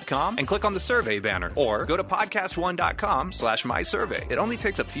podcastone.com and click on the survey banner, or go to podcastone.com/mysurvey. It only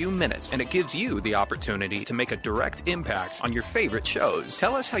takes a few minutes, and it gives you the opportunity to make a direct impact on your favorite shows.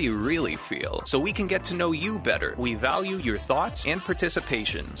 Tell us how you really feel, so we can get to know you better. We value your thoughts and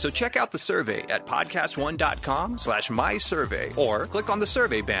participation, so check out the survey at podcastone.com/mysurvey, or click on the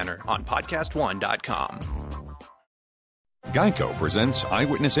survey banner on podcastone.com. Geico presents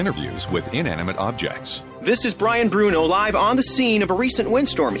eyewitness interviews with inanimate objects. This is Brian Bruno live on the scene of a recent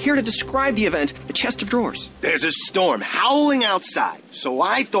windstorm, here to describe the event, The Chest of Drawers. There's a storm howling outside, so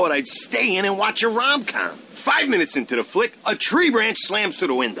I thought I'd stay in and watch a rom-com. 5 minutes into the flick, a tree branch slams through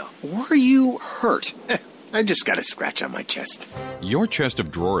the window. Were you hurt? I just got a scratch on my chest. Your chest of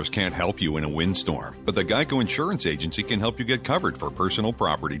drawers can't help you in a windstorm, but the Geico Insurance Agency can help you get covered for personal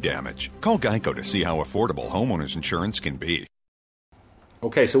property damage. Call Geico to see how affordable homeowners insurance can be.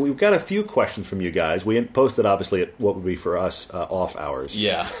 Okay, so we've got a few questions from you guys. We posted, obviously, at what would be for us off hours.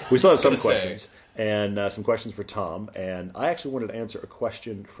 Yeah. We still have I some was gonna questions. And some questions for Tom. And I actually wanted to answer a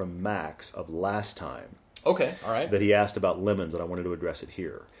question from Max of last time Okay, all right. that he asked about Lemons, and I wanted to address it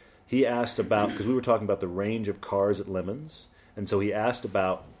here. He asked about, because we were talking about the range of cars at Lemons, and so he asked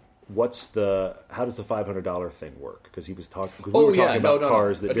about how does the $500 thing work? Because we were talking about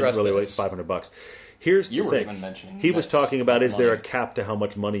cars that Address didn't really weigh this. $500. Here's the You were thing. even mentioning he was that's talking about, is there a money. cap to how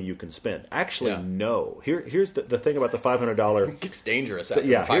much money you can spend? Actually, Yeah. no. Here's the thing about the $500. It's dangerous after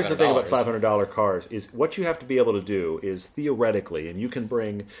Yeah, here's the thing about $500. $500 cars is what you have to be able to do is theoretically, and you can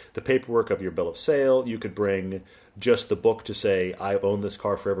bring the paperwork of your bill of sale, you could bring just the book to say, I've owned this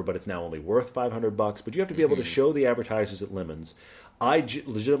car forever, but it's now only worth $500, but you have to be able to show the advertisers at Lemons, I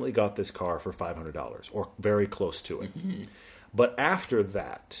legitimately got this car for $500, or very close to it. But after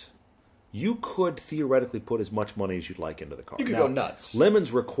that, you could theoretically put as much money as you'd like into the car. You could go nuts.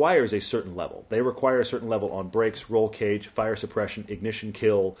 Lemons requires a certain level. They require a certain level on brakes, roll cage, fire suppression, ignition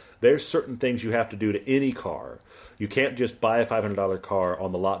kill. There's certain things you have to do to any car. You can't just buy a $500 car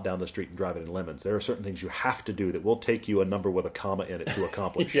on the lot down the street and drive it in Lemons. There are certain things you have to do that will take you a number with a comma in it to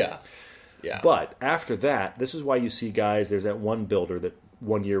accomplish. Yeah. But after that, this is why you see guys, there's that one builder that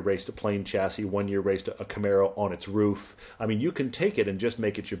one year raced a plain chassis, 1 year raced a Camaro on its roof. I mean, you can take it and just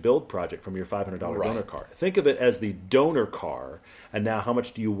make it your build project from your $500 donor car. Think of it as the donor car, and now how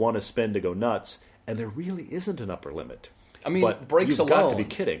much do you want to spend to go nuts? And there really isn't an upper limit. I mean, But brakes you've alone. got to be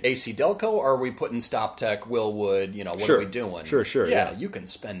kidding. AC Delco, or are we putting Stop Tech, Willwood, what Sure. are we doing? Sure, yeah. You can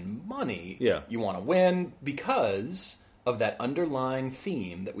spend money. Yeah. You want to win because of that underlying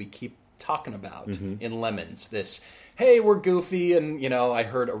theme that we keep talking about Mm-hmm. in Lemons. This, hey, we're goofy, and, I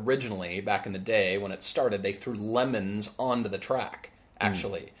heard originally, back in the day, when it started, they threw lemons onto the track,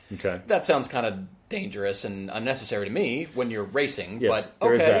 actually. Okay. That sounds kind of dangerous and unnecessary to me when you're racing, Yes, but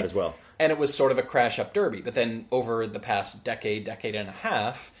there is okay. that as well. And it was sort of a crash-up derby. But then over the past decade and a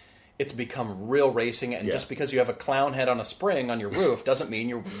half, it's become real racing. And Yeah. just because you have a clown head on a spring on your roof doesn't mean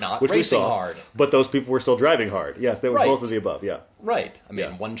you're not Which we racing saw, hard. but those people were still driving hard. Yes, they were Right. both of the above, yeah. Right. I mean,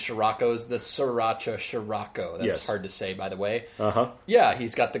 Yeah. one Scirocco is the Sriracha Scirocco. That's Yes. hard to say, by the way. Uh-huh. Yeah,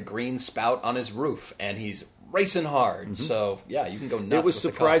 he's got the green spout on his roof, and he's racing hard. So, yeah, you can go nuts Mm-hmm. It was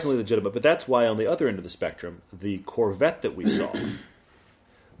with surprisingly the cost. legitimate, but that's why on the other end of the spectrum, the Corvette that we saw,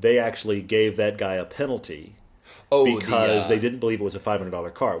 they actually gave that guy a penalty because they didn't believe it was a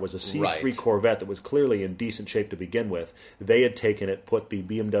 $500 car. It was a C3 Right. Corvette that was clearly in decent shape to begin with. They had taken it, put the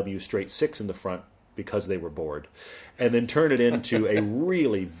BMW straight 6 in the front because they were bored, and then turned it into a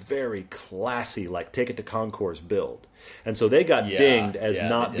really very classy, like, take it to Concours build. And so they got dinged as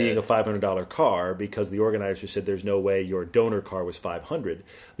not they being did. a $500 car because the organizers said there's no way your donor car was $500.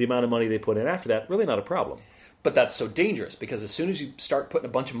 The amount of money they put in after that, really not a problem. But that's so dangerous because as soon as you start putting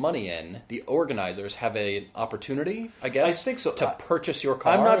a bunch of money in, the organizers have an opportunity, I guess, I think so. to purchase your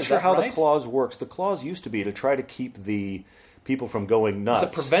car. I'm not Is sure that how right? the clause works. The clause used to be to try to keep the people from going nuts.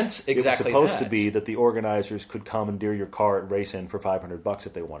 it prevents exactly It was supposed that. to be that the organizers could commandeer your car at race in for $500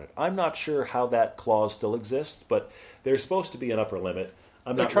 if they wanted. I'm not sure how that clause still exists, but there's supposed to be an upper limit.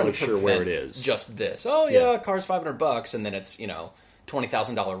 I'm They're not trying really to sure where it prevent is. just this. Oh, yeah, car's $500, and then it's,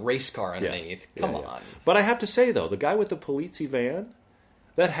 $20,000 race car underneath. Come on. But I have to say, though, the guy with the Polizzi van,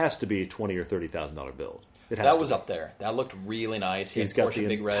 that has to be a $20,000 or $30,000 build. It has That to was be. up there. That looked really nice. He's had got Porsche the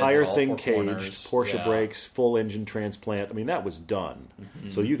big reds entire in all thing four caged, corners. Porsche Yeah. brakes, full engine transplant. I mean, that was done.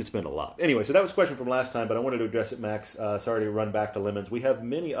 So you could spend a lot. Anyway, so that was a question from last time, but I wanted to address it, Max. Sorry to run back to Lemons. We have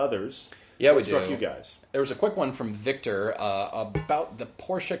many others. Yeah, we What do. struck you guys? There was a quick one from Victor about the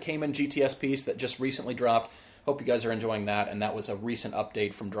Porsche Cayman GTS piece that just recently dropped. Hope you guys are enjoying that, and that was a recent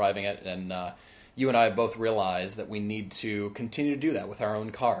update from driving it, and you and I have both realized that we need to continue to do that with our own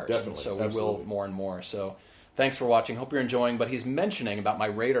cars. Definitely, And so we will absolutely. more and more. So thanks for watching. Hope you're enjoying. But he's mentioning about my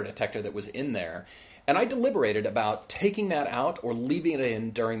radar detector that was in there, and I deliberated about taking that out or leaving it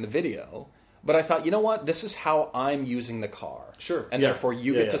in during the video. But I thought, you know what? This is how I'm using the car. Sure. And Yeah. therefore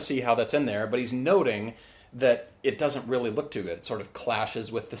you Yeah, get to yeah. see how that's in there. But he's noting that it doesn't really look too good. It sort of clashes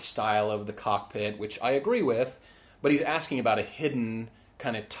with the style of the cockpit, which I agree with. But he's asking about a hidden,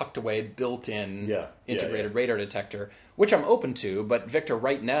 kind of tucked away, built-in integrated radar detector, which I'm open to. But Victor,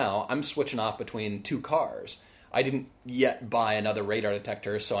 right now, I'm switching off between two cars. I didn't yet buy another radar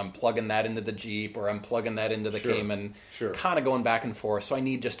detector, so I'm plugging that into the Jeep or I'm plugging that into the Cayman, kind of going back and forth. So I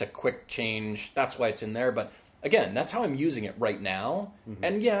need just a quick change. That's why it's in there. But again, that's how I'm using it right now.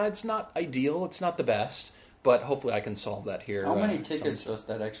 And yeah, it's not ideal. It's not the best. But hopefully I can solve that here. How many tickets does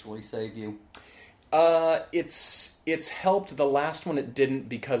that actually save you? It's helped. The last one it didn't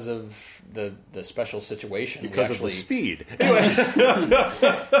because of the special situation. Because of the speed.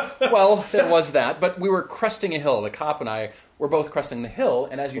 Well, there was that, but we were cresting a hill. The cop and I were both cresting the hill,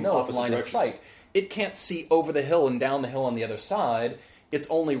 and as you know, with opposite line directions. of sight, it can't see over the hill and down the hill on the other side. It's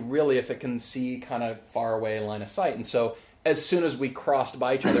only really if it can see kind of far away line of sight. And so as soon as we crossed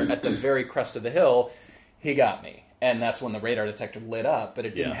by each other at the very crest of the hill, he got me. And that's when the radar detector lit up, but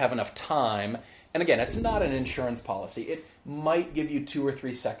it didn't have enough time. And again, it's not an insurance policy. It might give you 2 or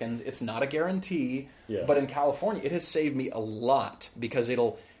 3 seconds. It's not a guarantee. Yeah. But in California, it has saved me a lot because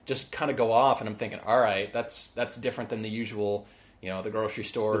it'll just kind of go off, and I'm thinking, all right, that's different than the usual, the grocery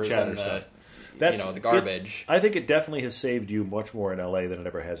stores chatter and the, stuff. the garbage. I think it definitely has saved you much more in LA than it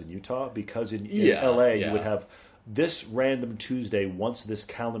ever has in Utah, because in LA you would have this random Tuesday once this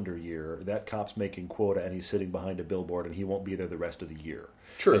calendar year, that cop's making quota and he's sitting behind a billboard and he won't be there the rest of the year.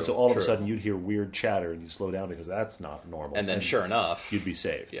 True. And so all of a sudden you'd hear weird chatter and you slow down because that's not normal. And then sure enough, you'd be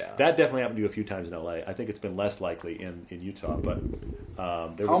saved. Yeah. That definitely happened to you a few times in LA. I think it's been less likely in Utah, but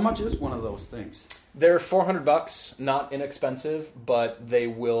How much is one of those things? they're $400, not inexpensive, but they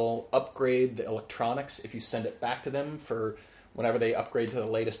will upgrade the electronics if you send it back to them for whenever they upgrade to the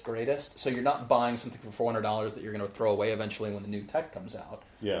latest, greatest. So you're not buying something for $400 that you're going to throw away eventually when the new tech comes out.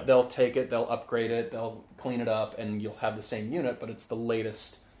 Yeah. They'll take it, they'll upgrade it, they'll clean it up, and you'll have the same unit, but it's the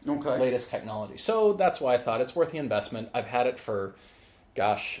latest technology. So that's why I thought it's worth the investment. I've had it for,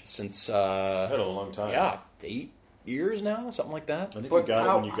 since... had a long time. Yeah, 8 years now, something like that. I think you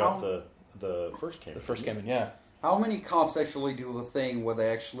got it when you got the first Cayman. The first Cayman, yeah. How many cops actually do the thing where they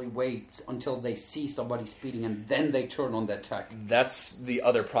actually wait until they see somebody speeding and then they turn on their tech? That's the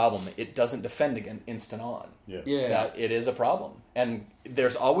other problem. It doesn't defend against instant on. Yeah. That it is a problem. And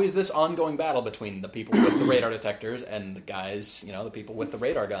there's always this ongoing battle between the people with the radar detectors and the guys, the people with the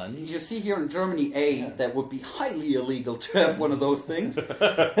radar guns. You see here in Germany, that would be highly illegal to have one of those things.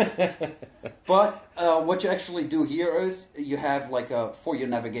 But what you actually do here is you have for your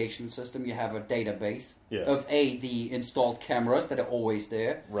navigation system, you have a database of the installed cameras that are always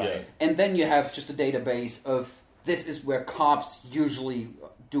there. Right. And then you have just a database of this is where cops usually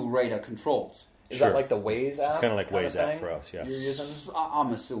do radar controls. Is that like the Waze app? It's kind of like Waze app for us, yeah. You're using?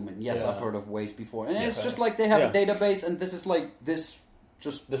 I'm assuming. Yes, I've heard of Waze before. And it's just like they have a database, and this is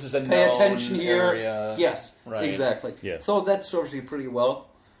this is a pay attention here. Area. Yes, right. Exactly. Yeah. So that serves you pretty well.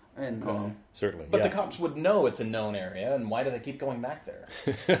 And certainly. But the cops would know it's a known area, and why do they keep going back there?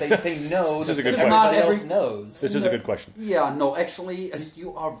 They know This is a that good everybody question. else knows. This is a good question. Yeah, no, actually,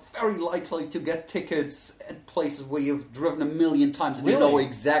 you are very likely to get tickets at places where you've driven a million times and you know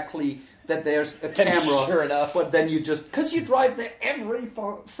exactly that there's a camera. Sure enough. But then you just, because you drive there every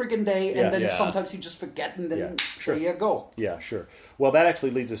friggin' day, and then sometimes you just forget, and then there you go. Yeah, sure. Well, that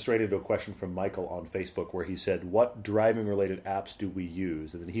actually leads us straight into a question from Michael on Facebook, where he said, "What driving-related apps do we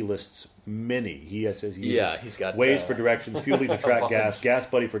use?" And then he lists many. He says he's got Waze for directions, Fuelie to track gas, Gas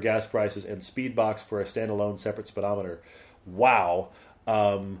Buddy for gas prices, and Speedbox for a standalone separate speedometer. Wow.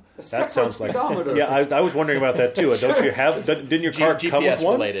 That sounds like speedometer. Yeah. I was wondering about that too. Don't you have? Didn't your car come with GPS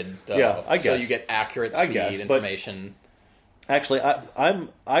one? related? Though, yeah, I guess. So you get accurate speed information. Actually,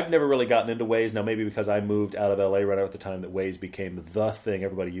 I've never really gotten into Waze. Now, maybe because I moved out of LA right at the time that Waze became the thing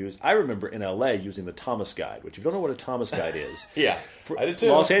everybody used. I remember in LA using the Thomas Guide, which if you don't know what a Thomas Guide is, I did too.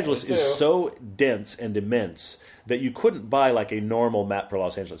 Los Angeles is so dense and immense that you couldn't buy like a normal map for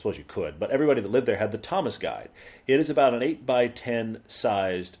Los Angeles. I suppose you could, but everybody that lived there had the Thomas Guide. It is about an 8x10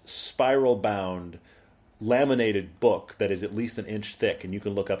 sized, spiral bound, laminated book that is at least an inch thick, and you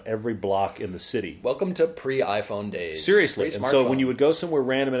can look up every block in the city. Welcome to pre-iPhone days. Seriously. And so when you would go somewhere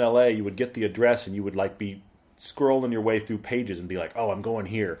random in LA, you would get the address and you would be scrolling your way through pages and be like, oh, I'm going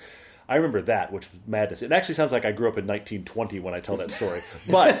here. I remember that, which was madness. It actually sounds like I grew up in 1920 when I tell that story.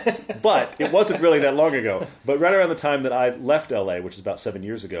 But it wasn't really that long ago. But right around the time that I left LA, which is about 7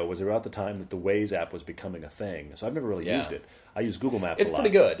 years ago, was about the time that the Waze app was becoming a thing. So I've never really used it. I use Google Maps a lot. It's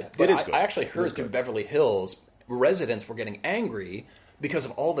pretty good. But it is good. I actually heard through Beverly Hills, residents were getting angry because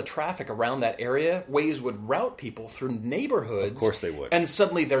of all the traffic around that area. Waze would route people through neighborhoods. Of course they would. And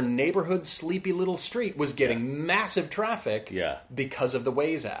suddenly their neighborhood sleepy little street was getting massive traffic because of the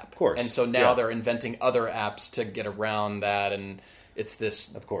Waze app. Of course. And so now they're inventing other apps to get around that, and it's this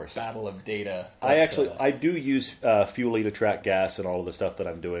battle of data. I do use Fuelie to track gas and all of the stuff that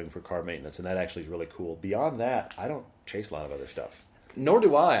I'm doing for car maintenance, and that actually is really cool. Beyond that, I don't chase a lot of other stuff. Nor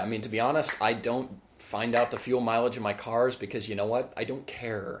do I. I mean, to be honest, I don't find out the fuel mileage of my cars because, you know what? I don't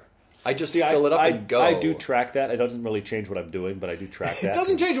care. I just fill it up and go. I do track that. It doesn't really change what I'm doing, but I do track that. It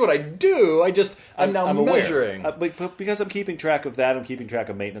doesn't change what I do. I'm now measuring. But because I'm keeping track of that, I'm keeping track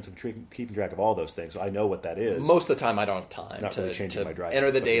of maintenance, I'm keeping track of all those things, so I know what that is. Most of the time, I don't have time to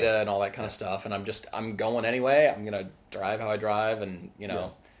enter the data and all that kind of stuff, and I'm going anyway. I'm going to drive how I drive, and,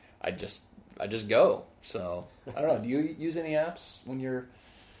 I just go. So, I don't know. Do you use any apps when you're...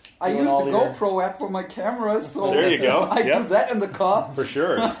 I use the GoPro app for my camera, so there you go. I do that in the car. For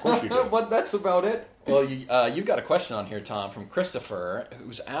sure. Of course you do. But that's about it. Well, you've got a question on here, Tom, from Christopher,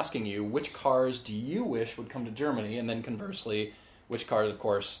 who's asking you, which cars do you wish would come to Germany? And then conversely, which cars, of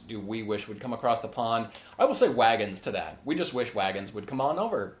course, do we wish would come across the pond? I will say wagons to that. We just wish wagons would come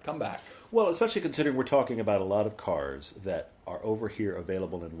back. Well, especially considering we're talking about a lot of cars that are over here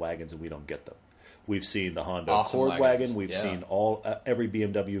available in wagons and we don't get them. We've seen the Honda Accord wagon. We've seen every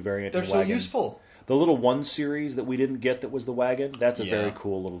BMW variant. They're so useful. The little 1 Series that we didn't get that was the wagon, that's a very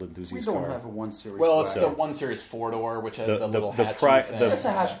cool little enthusiast car. We don't have a 1 Series Well, it's the 1 Series 4-door, which has the little hatchy thing. It's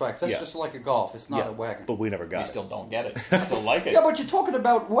a hatchback. That's just like a Golf. It's not a wagon. But we never got it. We still don't get it. We still like it. Yeah, but you're talking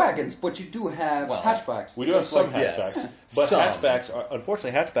about wagons, but you do have hatchbacks. We do have some hatchbacks. Yes. But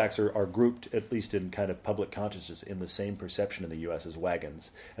unfortunately, hatchbacks are grouped, at least in kind of public consciousness, in the same perception in the U.S. as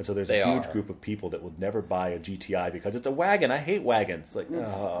wagons. And so there's a huge group of people that would never buy a GTI because it's a wagon. I hate wagons. It's like,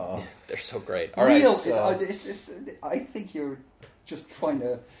 they're so great. All right. I think you're just trying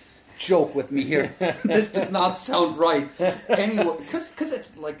to joke with me here. This does not sound right. Anyway, because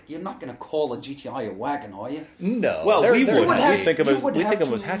it's like you're not going to call a GTI a wagon, are you? No. Well, we would. We think of them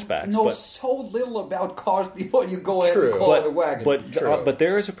as hatchbacks. Know so little about cars before you go ahead and call it a wagon. But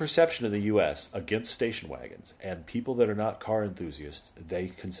there is a perception in the U.S. against station wagons, and people that are not car enthusiasts, they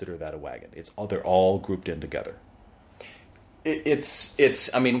consider that a wagon. They're all grouped in together.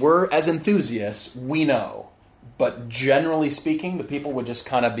 it's. I mean, we're as enthusiasts, we know, but generally speaking, the people would just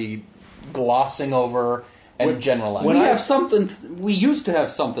kind of be glossing over and generalizing. We used to have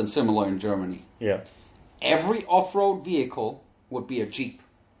something similar in Germany. Yeah. Every off-road vehicle would be a Jeep.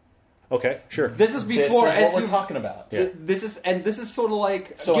 Okay, sure. This is before this is what we're talking about. Yeah. This is sort of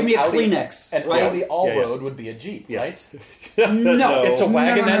like So give me a Audi, Kleenex. An right? Audi all-road would be a Jeep, right? No, It's a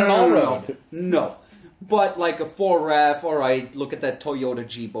wagon and an all-road. No, but like a 4RAV. All right, look at that Toyota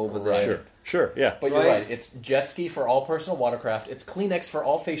Jeep over there. Sure, yeah. But you're right. It's jet ski for all personal watercraft. It's Kleenex for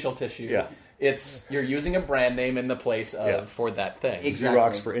all facial tissue. Yeah. It's you're using a brand name in the place of for that thing. Exactly.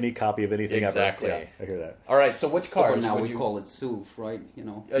 Xerox for any copy of anything Exactly. ever. Yeah, I hear that. All right. So which cars? So now would we you call it SUV, right? You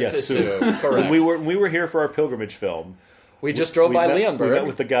know. It's a SUV. SUV. Correct. When we were here for our pilgrimage film, we just drove by Leonberg. We met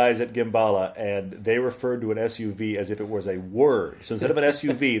with the guys at Gimbala, and they referred to an SUV as if it was a word. So instead of an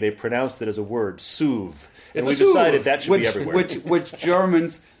SUV, they pronounced it as a word, SUV. And we decided that should be everywhere. Which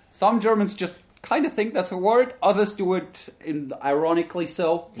Germans, some Germans just kind of think that's a word. Others do it ironically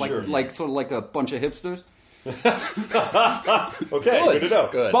so, like sort of like a bunch of hipsters. Okay, good to know.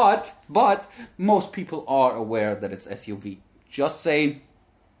 Good. But most people are aware that it's SUV. Just saying,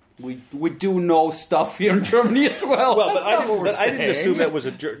 we do know stuff here in Germany as well. Well, That's but not what we're I didn't saying. assume that was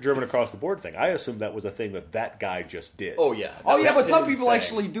a German across the board thing. I assumed that was a thing that guy just did. Oh yeah. But some his people thing.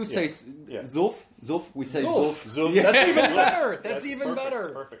 actually do say Yeah. Zuf. We say Zuf. Zuf. That's even better. That's even perfect, better.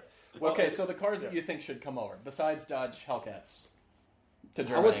 Perfect. Okay, so the cars that you think should come over, besides Dodge Hellcats, to I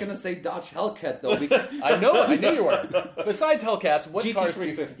Germany. was going to say Dodge Hellcat though. Because I knew you were. Besides Hellcats, what cars do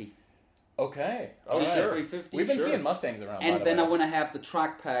you... GT350. Okay. GT350. We've been seeing Mustangs around. And by then the I way. want to have the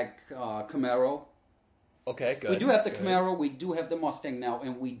track pack Camaro. Okay, good. We do have the good. Camaro, we do have the Mustang now,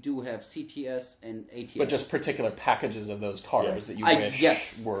 and we do have CTS and ATS. But just particular packages of those cars that you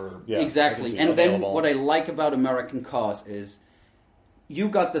wish were exactly. And then what I like about American cars is you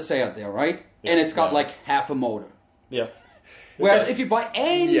got the Seat there, right? And it's got like half a motor. Yeah. Whereas if you buy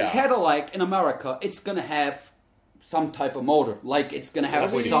any Cadillac in America, it's going to have some type of motor. Like it's going to have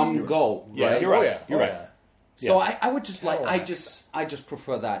some go. Yeah, right? you're right. You're right. So I would just like I Cadillacs. just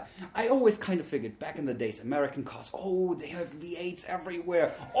prefer that. I always kind of figured back in the days, American cars, they have V8s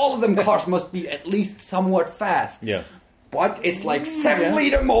everywhere. All of them cars must be at least somewhat fast. Yeah. But it's like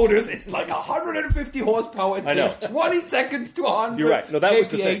 7-liter motors. It's like 150 horsepower. It takes 20 seconds to 100. You're right. No, that was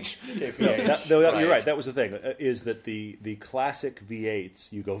the thing. KPH. You're right. That was the thing. Is that the classic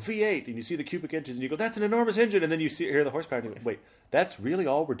V8s? You go V8 and you see the cubic inches and you go, that's an enormous engine, and then you hear the horsepower and you go, wait, that's really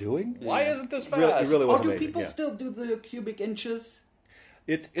all we're doing? Why isn't this fast? It really was do amazing. people still do the cubic inches?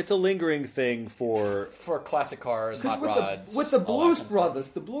 It's a lingering thing for classic cars, hot rods. With the all Blues that kind of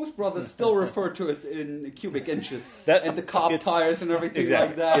Brothers, the Blues Brothers still refer to it in cubic inches. That- and the Cobb it's- tires and everything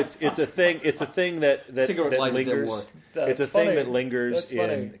exactly. like that. It's a thing. It's a thing that Cigarette lighter didn't lingers. work. It's a That's thing funny. that lingers That's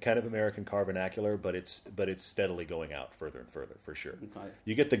funny. in kind of American car vernacular, but it's steadily going out further and further for sure. Okay.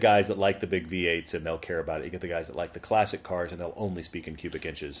 You get the guys that like the big V8s and they'll care about it. You get the guys that like the classic cars and they'll only speak in cubic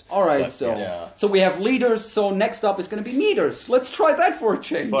inches. All right, But, so yeah. so we have liters. So next up is going to be meters. Let's try that for a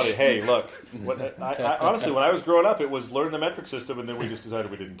change. Funny. Hey, look. I honestly, when I was growing up, it was learn the metric system, and then we just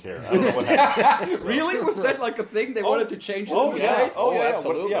decided we didn't care. I don't know what happened. Really? Was that like a thing they wanted to change it? Oh in the yeah! States? Oh yeah!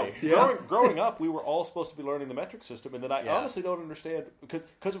 absolutely. Growing up, we were all supposed to be learning the metric system, and then I honestly don't understand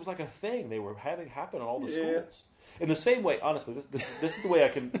because it was like a thing they were having happen in all the schools. In the same way, honestly, this is the way I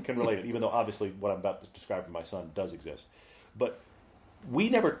can relate it. Even though obviously what I'm about to describe for my son does exist, but we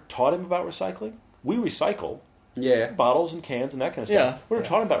never taught him about recycling. We recycle. Yeah. Bottles and cans and that kind of stuff. Yeah. We were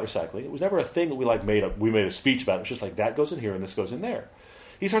talking about recycling. It was never a thing that we made a speech about. It was just like that goes in here and this goes in there.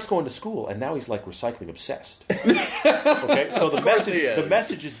 He starts going to school and now he's like recycling obsessed. Okay, so the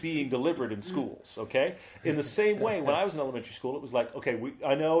message is being delivered in schools. Okay, in the same way, when I was in elementary school, it was like, okay,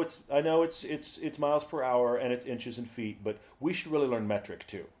 I know it's miles per hour and it's inches and feet, but we should really learn metric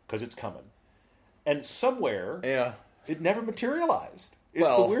too because it's coming. And somewhere, it never materialized. It's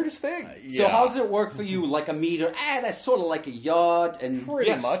the weirdest thing. So how does it work for you? Like a meter? That's sort of like a yard, and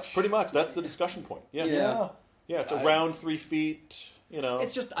Pretty much. That's the discussion point. Yeah. It's around 3 feet. You know,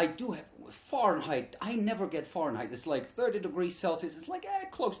 it's just I do have Fahrenheit. I never get Fahrenheit. It's like 30 degrees Celsius. It's like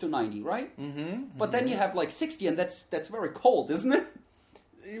close to 90, right? Mm-hmm. But then you have like 60, and that's very cold, isn't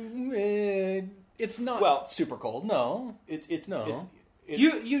it? It's not super cold. No,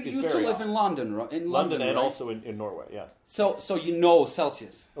 You used to live in London, right? In London, and right? also in Norway. Yeah. So you know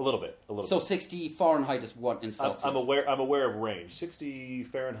Celsius. A little bit. So 60 Fahrenheit is what in Celsius? I'm aware of range. 60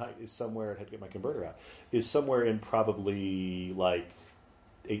 Fahrenheit is somewhere. I had to get my converter out. Is somewhere in probably like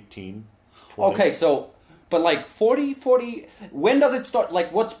 18, 20. Okay, so but like 40. When does it start?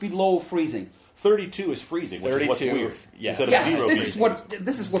 Like what's below freezing? 32 is freezing, which is what's 32, weird. yeah. Instead of Yes, 0 this being is what freezing.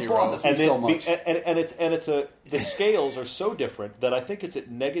 this is what Zero. bothers me And then, so much. the scales are so different that I think it's at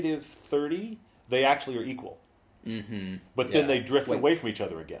negative 30. They actually are equal, but then Yeah. they drift Wait. away from each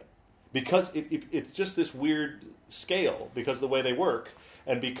other again because it's just this weird scale because of the way they work,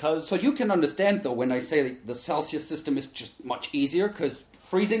 and because So you can understand, though, when I say the Celsius system is just much easier because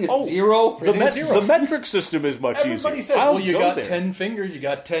freezing is 0. the metric system is much Everybody easier. says, I'll well, you go got there. 10 fingers, you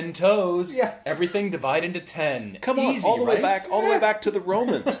got 10 toes. Yeah. Everything divide into 10. Come on, Easy, all the way right? back, all the way back to the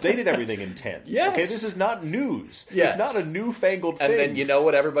Romans. They did everything in 10. Yes. Okay, this is not news. Yes. It's not a newfangled thing. And then you know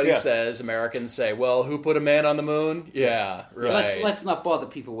what everybody Yeah. says? Americans say, well, who put a man on the moon? Yeah, right. Let's not bother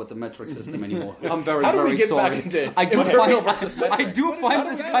people with the metric system anymore. I'm very, How do very we get sorry. back into I do imperial find, versus metric? I do How find do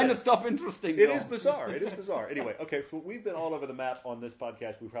this we do kind of this? stuff interesting. It though. is bizarre. It is bizarre. Anyway, okay, so we've been all over the map on this podcast.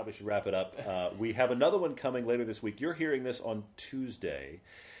 We probably should wrap it up. We have another one coming later this week. You're hearing this on Tuesday,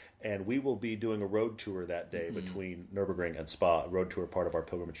 and we will be doing a road tour that day between Nürburgring and Spa, a road tour part of our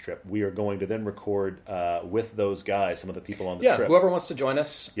pilgrimage trip. We are going to then record with those guys, some of the people on the trip. Whoever wants to join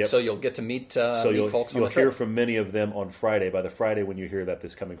us, Yep. so you'll get to meet, So meet folks on you'll the trip. hear from many of them on Friday. By the Friday when you hear that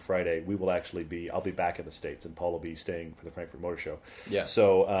this coming Friday, we will actually I'll be back in the States, and Paul will be staying for the Frankfurt Motor Show. Yeah.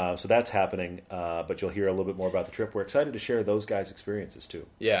 So that's happening, but you'll hear a little bit more about the trip. We're excited to share those guys' experiences too.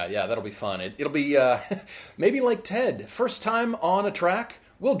 Yeah, that'll be fun. It'll be maybe like Ted. First time on a track,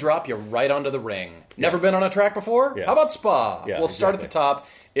 we'll drop you right onto the ring. Never been on a track before? Yeah. How about Spa? Yeah, we'll start at the exactly. top.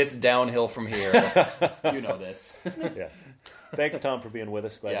 It's downhill from here. You know this. Yeah. Thanks, Tom, for being with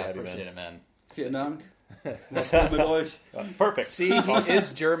us. Glad to Yeah, have you, appreciate man. it, man. Vielen Dank. Was gut mit euch. Perfect. See, he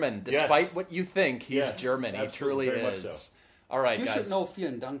is German. Despite Yes. what you think, he's Yes, German. He absolutely, truly very much is. so. All right, You guys. should know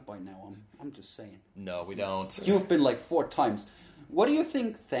Vielen Dank by now. I'm just saying. No, we don't. You've been like 4 times. What do you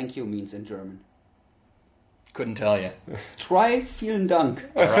think thank you means in German? Couldn't tell you. Try Vielen Dank.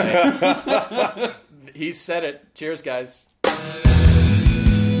 All right. He said it. Cheers, guys.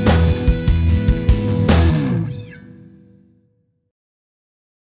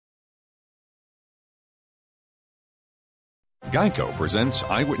 Geico presents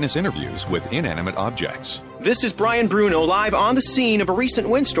eyewitness interviews with inanimate objects. This is Brian Bruno live on the scene of a recent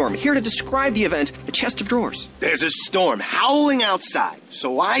windstorm, here to describe the event, A Chest of Drawers. There's a storm howling outside,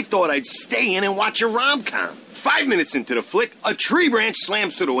 so I thought I'd stay in and watch a rom-com. 5 minutes into the flick, a tree branch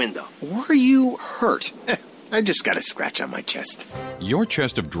slams through the window. Were you hurt? I just got a scratch on my chest. Your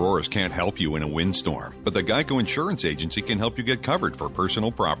chest of drawers can't help you in a windstorm, but the Geico Insurance Agency can help you get covered for personal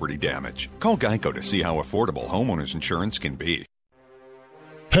property damage. Call Geico to see how affordable homeowners insurance can be.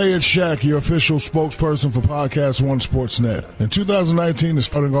 Hey, it's Shaq, your official spokesperson for Podcast One Sportsnet. And 2019 is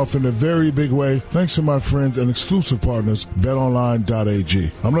starting off in a very big way thanks to my friends and exclusive partners, BetOnline.ag.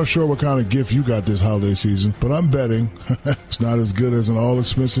 I'm not sure what kind of gift you got this holiday season, but I'm betting it's not as good as an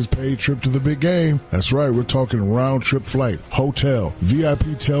all-expenses-paid trip to the big game. That's right, we're talking round-trip flight, hotel, VIP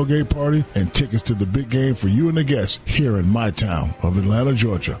tailgate party, and tickets to the big game for you and the guests here in my town of Atlanta,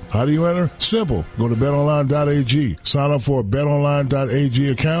 Georgia. How do you enter? Simple. Go to BetOnline.ag. Sign up for a BetOnline.ag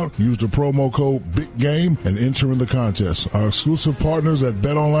account. Use the promo code BIGGAME and enter in the contest. Our exclusive partners at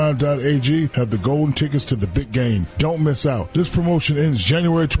BetOnline.ag have the golden tickets to the big game. Don't miss out. This promotion ends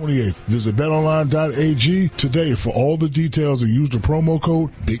January 28th. Visit BetOnline.ag today for all the details and use the promo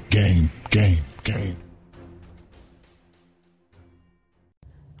code BIGGAME. Game.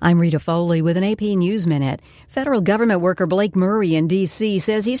 I'm Rita Foley with an AP News Minute. Federal government worker Blake Murray in D.C.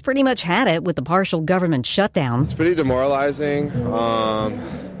 says he's pretty much had it with the partial government shutdown. It's pretty demoralizing,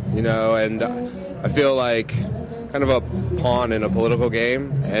 and I feel like kind of a pawn in a political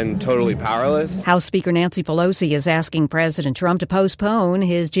game and totally powerless. House Speaker Nancy Pelosi is asking President Trump to postpone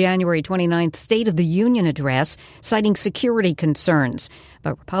his January 29th State of the Union address, citing security concerns.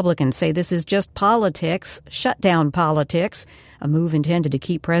 But Republicans say this is just politics, shutdown politics, a move intended to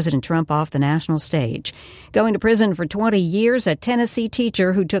keep President Trump off the national stage. Going to prison for 20 years, a Tennessee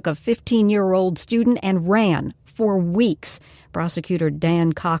teacher who took a 15-year-old student and ran for weeks. Prosecutor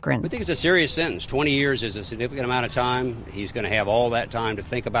Dan Cochran. We think it's a serious sentence. 20 years is a significant amount of time. He's going to have all that time to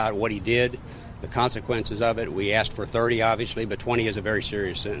think about what he did, the consequences of it. We asked for 30, obviously, but 20 is a very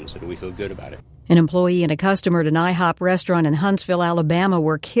serious sentence, and we feel good about it. An employee and a customer at an IHOP restaurant in Huntsville, Alabama,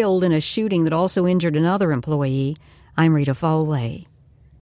 were killed in a shooting that also injured another employee. I'm Rita Foley.